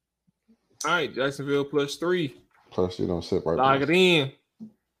 All right, Jacksonville +3. Plus, you don't sit right. Lock it in.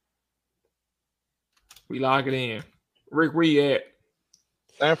 We lock it in. Rick, where you at?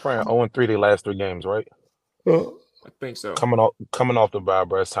 San Fran 0-3 their last 3 games, right? I think so. Coming off the bye,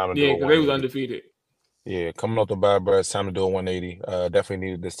 bro. It's time to do it. Yeah, because they was undefeated. Yeah, coming off the bye, bro. It's time to do a 180. Definitely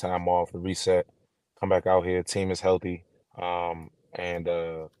needed this time off to reset. Come back out here. Team is healthy. And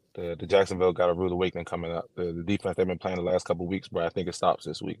the Jacksonville got a rude awakening coming up. The defense they've been playing the last couple of weeks, bro. I think it stops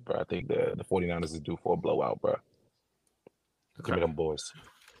this week, bro. I think the 49ers is due for a blowout, bro. Okay. Give me them boys.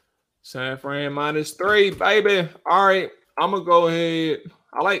 San Fran -3, baby. All right, I'm gonna go ahead.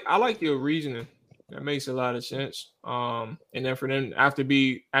 I like your reasoning. That makes a lot of sense. And then for them after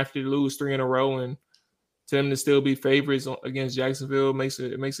to lose 3 in a row and to them to still be favorites against Jacksonville makes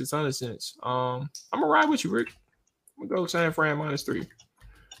a ton of sense. I'm gonna ride with you, Rick. I'm gonna go San Fran -3.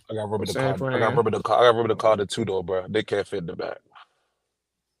 I got Ruben the car the 2 door, bro. They can't fit in the back.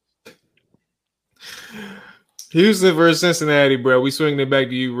 Houston versus Cincinnati, bro. We swinging it back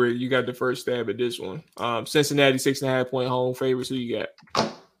to you, Rick. You got the first stab at this one. Cincinnati 6.5 point home favorites. Who you got?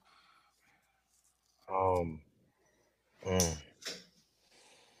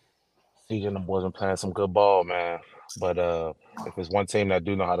 CJ and the boys been playing some good ball, man. But if it's one team that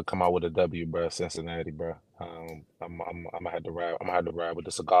do know how to come out with a W, bro, Cincinnati, bro. I'm gonna have to ride. I'm gonna have to ride with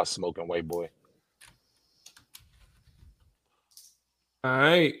the cigar smoking white boy. All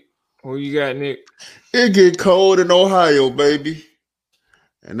right. What you got, Nick? It get cold in Ohio, baby.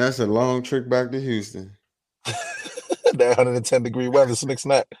 And that's a long trip back to Houston. That 110-degree weather, slick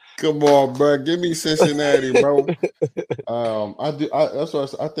snack. Come on, bro. Give me Cincinnati, bro. That's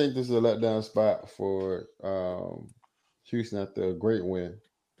what I think this is a letdown spot for Houston after a great win.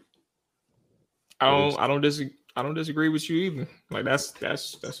 I don't disagree with you either. Like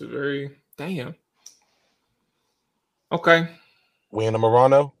that's a very damn. Okay. We in the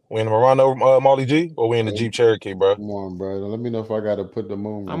Murano, Molly G, or we in the Jeep Cherokee, bro? Come on, bro. Let me know if I got to put the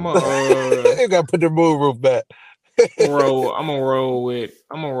moon. You got to put the moon roof back. I'm gonna roll with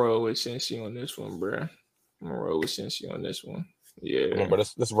Cincy on this one, bro. I'm gonna roll with Cincy on this one. Yeah. Come on, bro.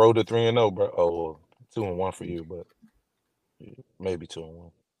 Let's roll to 3-0, bro. Oh, 2-1 for you, but maybe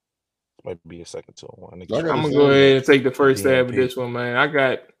 2-1. Might be a second 2-1. I'm gonna go ahead and take the first stab at this one, man. I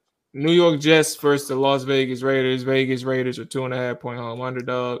got New York Jets versus the Las Vegas Raiders. Vegas Raiders are 2.5 point home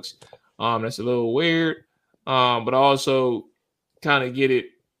underdogs. That's a little weird. But I also kind of get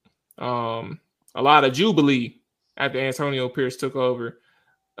it. A lot of jubilee after Antonio Pierce took over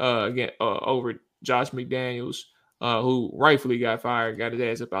over Josh McDaniels, who rightfully got fired, got his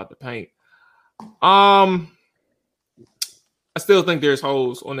ass up out the paint. I still think there's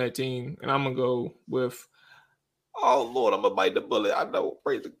holes on that team, and I'm gonna go with. Oh Lord, I'm gonna bite the bullet. I know.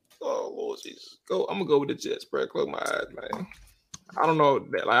 Praise the. Oh Lord Jesus, I'm gonna go with the Jets, bro. Close my eyes, man. I don't know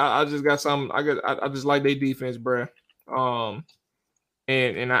that. Like I just got some. I just like their defense, bro.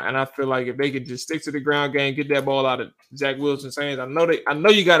 And I feel like if they could just stick to the ground game, get that ball out of Zach Wilson's hands. I know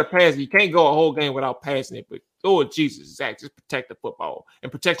you got to pass it. You can't go a whole game without passing it. But Lord Jesus, Zach, just protect the football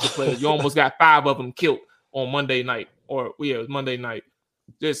and protect the players. You almost got 5 of them killed on Monday night, it was Monday night.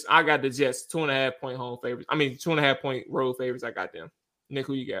 I got the Jets 2.5 point home favorites. 2.5 point road favorites. I got them. Nick,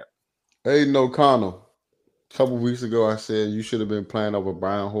 who you got? Aiden O'Connell. A couple weeks ago, I said you should have been playing over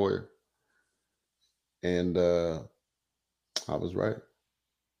Brian Hoyer, and I was right.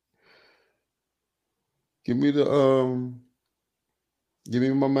 Give me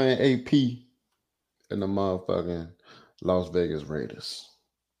my man AP and the motherfucking Las Vegas Raiders.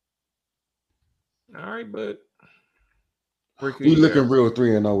 All right, but we looking real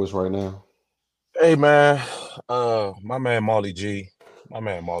 3-0 right now. Hey man, my man Molly G,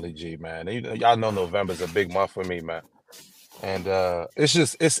 man. Y'all know November's a big month for me, man. And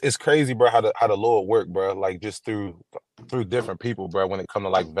it's crazy, bro, how the Lord work, bro. Like just through different people, bro, when it comes to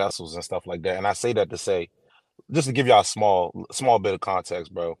like vessels and stuff like that. And I say that to say, just to give y'all a small bit of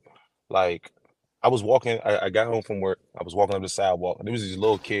context, bro. Like I was walking, I got home from work, I was walking up the sidewalk, and there was these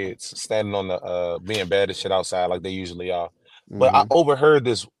little kids standing on the being bad as shit outside like they usually are. But I overheard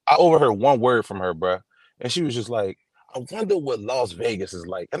one word from her, bro. And she was just like, I wonder what Las Vegas is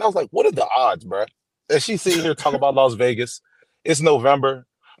like. And I was like, what are the odds, bro? And she's sitting here talking about Las Vegas. It's November.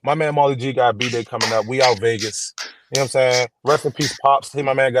 My man Molly G got a B-Day coming up. We out Vegas. You know what I'm saying? Rest in peace, Pops.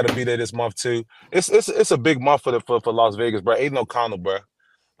 My man got a B-Day this month too. It's a big month for Las Vegas, bro. Aiden O'Connell, bro.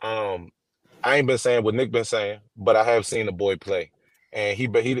 I ain't been saying what Nick been saying, but I have seen the boy play. And he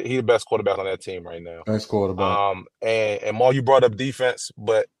the best quarterback on that team right now. Best quarterback. And Maul, you brought up defense,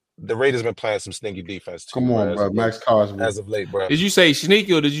 but the Raiders been playing some stinky defense too. Come on, bro. Max Cosby. As of late, bro. Did you say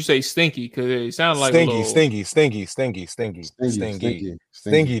sneaky or did you say stinky? Because it sounded like stinky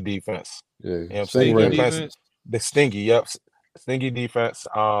defense. Yeah, you know what I'm saying? The stinky, yep. Stinky defense.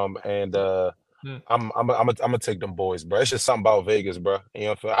 And I'm gonna take them boys, bro. It's just something about Vegas, bro. You know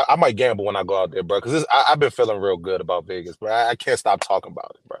what I'm saying? I might gamble when I go out there, bro, because I've been feeling real good about Vegas, bro. I can't stop talking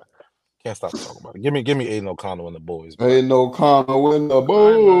about it, bro. Can't stop talking about it. Give me Aiden O'Connell and the boys, bro. Aiden O'Connell and the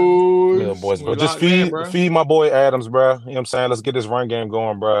boys. Right, boys, bro. Just feed my boy Adams, bro. You know what I'm saying? Let's get this run game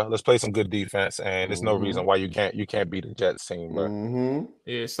going, bro. Let's play some good defense, and there's no reason why you can't beat the Jets team, bro.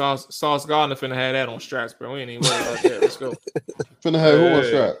 Yeah, Sauce Gardner finna have that on straps, bro. We ain't even worried about that. Let's go. Finna have who on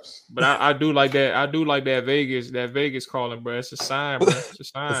straps? But I do like that. I do like that Vegas calling, bro. It's a sign, bro. It's a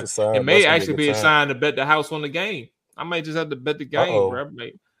sign. It's a sign. It may actually be a sign to bet the house on the game. I might just have to bet the game, bro.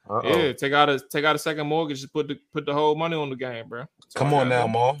 Yeah, take out a second mortgage, just put the whole money on the game, bro. Come on now,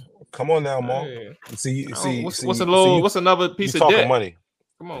 Mo. Yeah. See, what's another piece of debt? Money.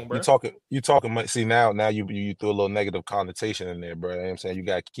 Come on, bro. You talking money. See, now you threw a little negative connotation in there, bro. You know what I'm saying? You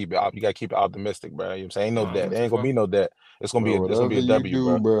gotta keep it optimistic, bro. You know what I'm saying? Ain't no debt. There ain't gonna be no debt. It's gonna be a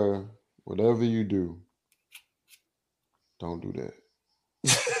W, bro. Whatever you do, don't do that.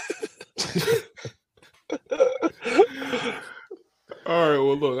 All right,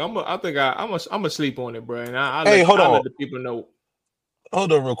 well, look, I'm gonna sleep on it, bro. And I'll let the people know.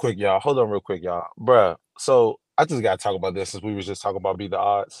 Hold on real quick, y'all. Bruh. So I just gotta talk about this since we was just talking about beat the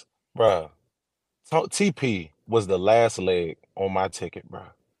odds. Bruh. TP was the last leg on my ticket,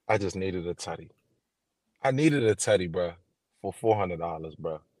 bruh. I just needed a tutty. Bruh, for $400,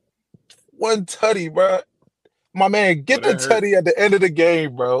 bruh. One tutty, bruh. My man, get the tutty at the end of the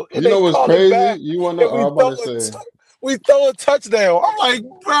game, bro. And you know what's crazy? You want to we throw a touchdown. I'm like,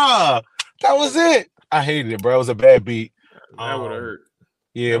 bruh, that was it. I hated it, bro. It was a bad beat. That would have hurt.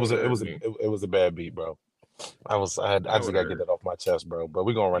 Yeah, it was a bad beat, bro. I just gotta get that off my chest, bro. But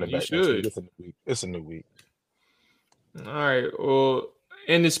we're gonna run it back next week. It's a new week. All right. Well,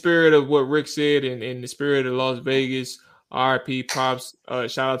 in the spirit of what Rick said, and in the spirit of Las Vegas, RIP Pops.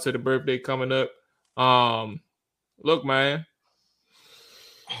 Shout out to the birthday coming up. Look, man.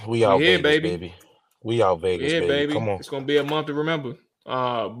 We out here, baby. We out Vegas, baby. Come on. It's gonna be a month to remember.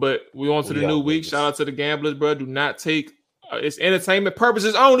 But we on to the new week. Shout out to the gamblers, bro. Do not take it's entertainment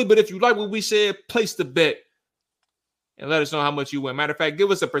purposes only. But if you like what we said, place the bet and let us know how much you win. Matter of fact,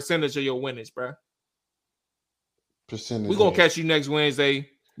 give us a percentage of your winnings, bro. We're gonna catch you next Wednesday.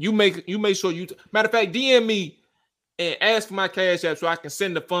 You make sure you matter of fact, DM me and ask for my cash app so I can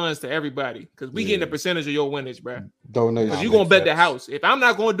send the funds to everybody. Because we getting a percentage of your winnings, bro. Donation. Because you're gonna bet the house. If I'm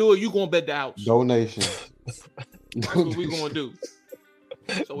not gonna do it, you're gonna bet the house. Donation. That's what we're gonna do.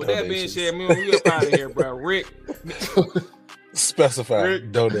 So with that being said, man, we up out of here, bro. Rick. Specify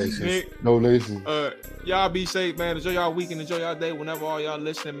Rick, donations. Nick, donations. Y'all be safe, man. Enjoy y'all weekend, enjoy y'all day. Whenever all y'all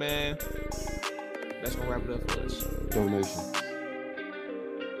listening, man. That's gonna wrap it up for us. Donations.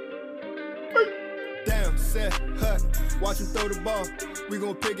 Damn, set, hut. Watch him throw the ball. We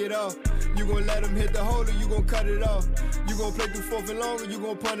gon' pick it off. You gon' let him hit the hole or you gon' cut it off. You gon' play through fourth and long or you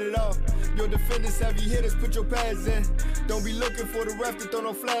gon' punt it off. Your defenders, heavy hitters, put your pads in. Don't be looking for the ref to throw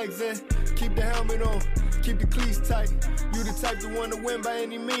no flags in. Keep the helmet on, keep the cleats tight. You the type to want to win by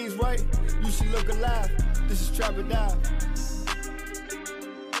any means, right? You should look alive. This is Trap or Dive.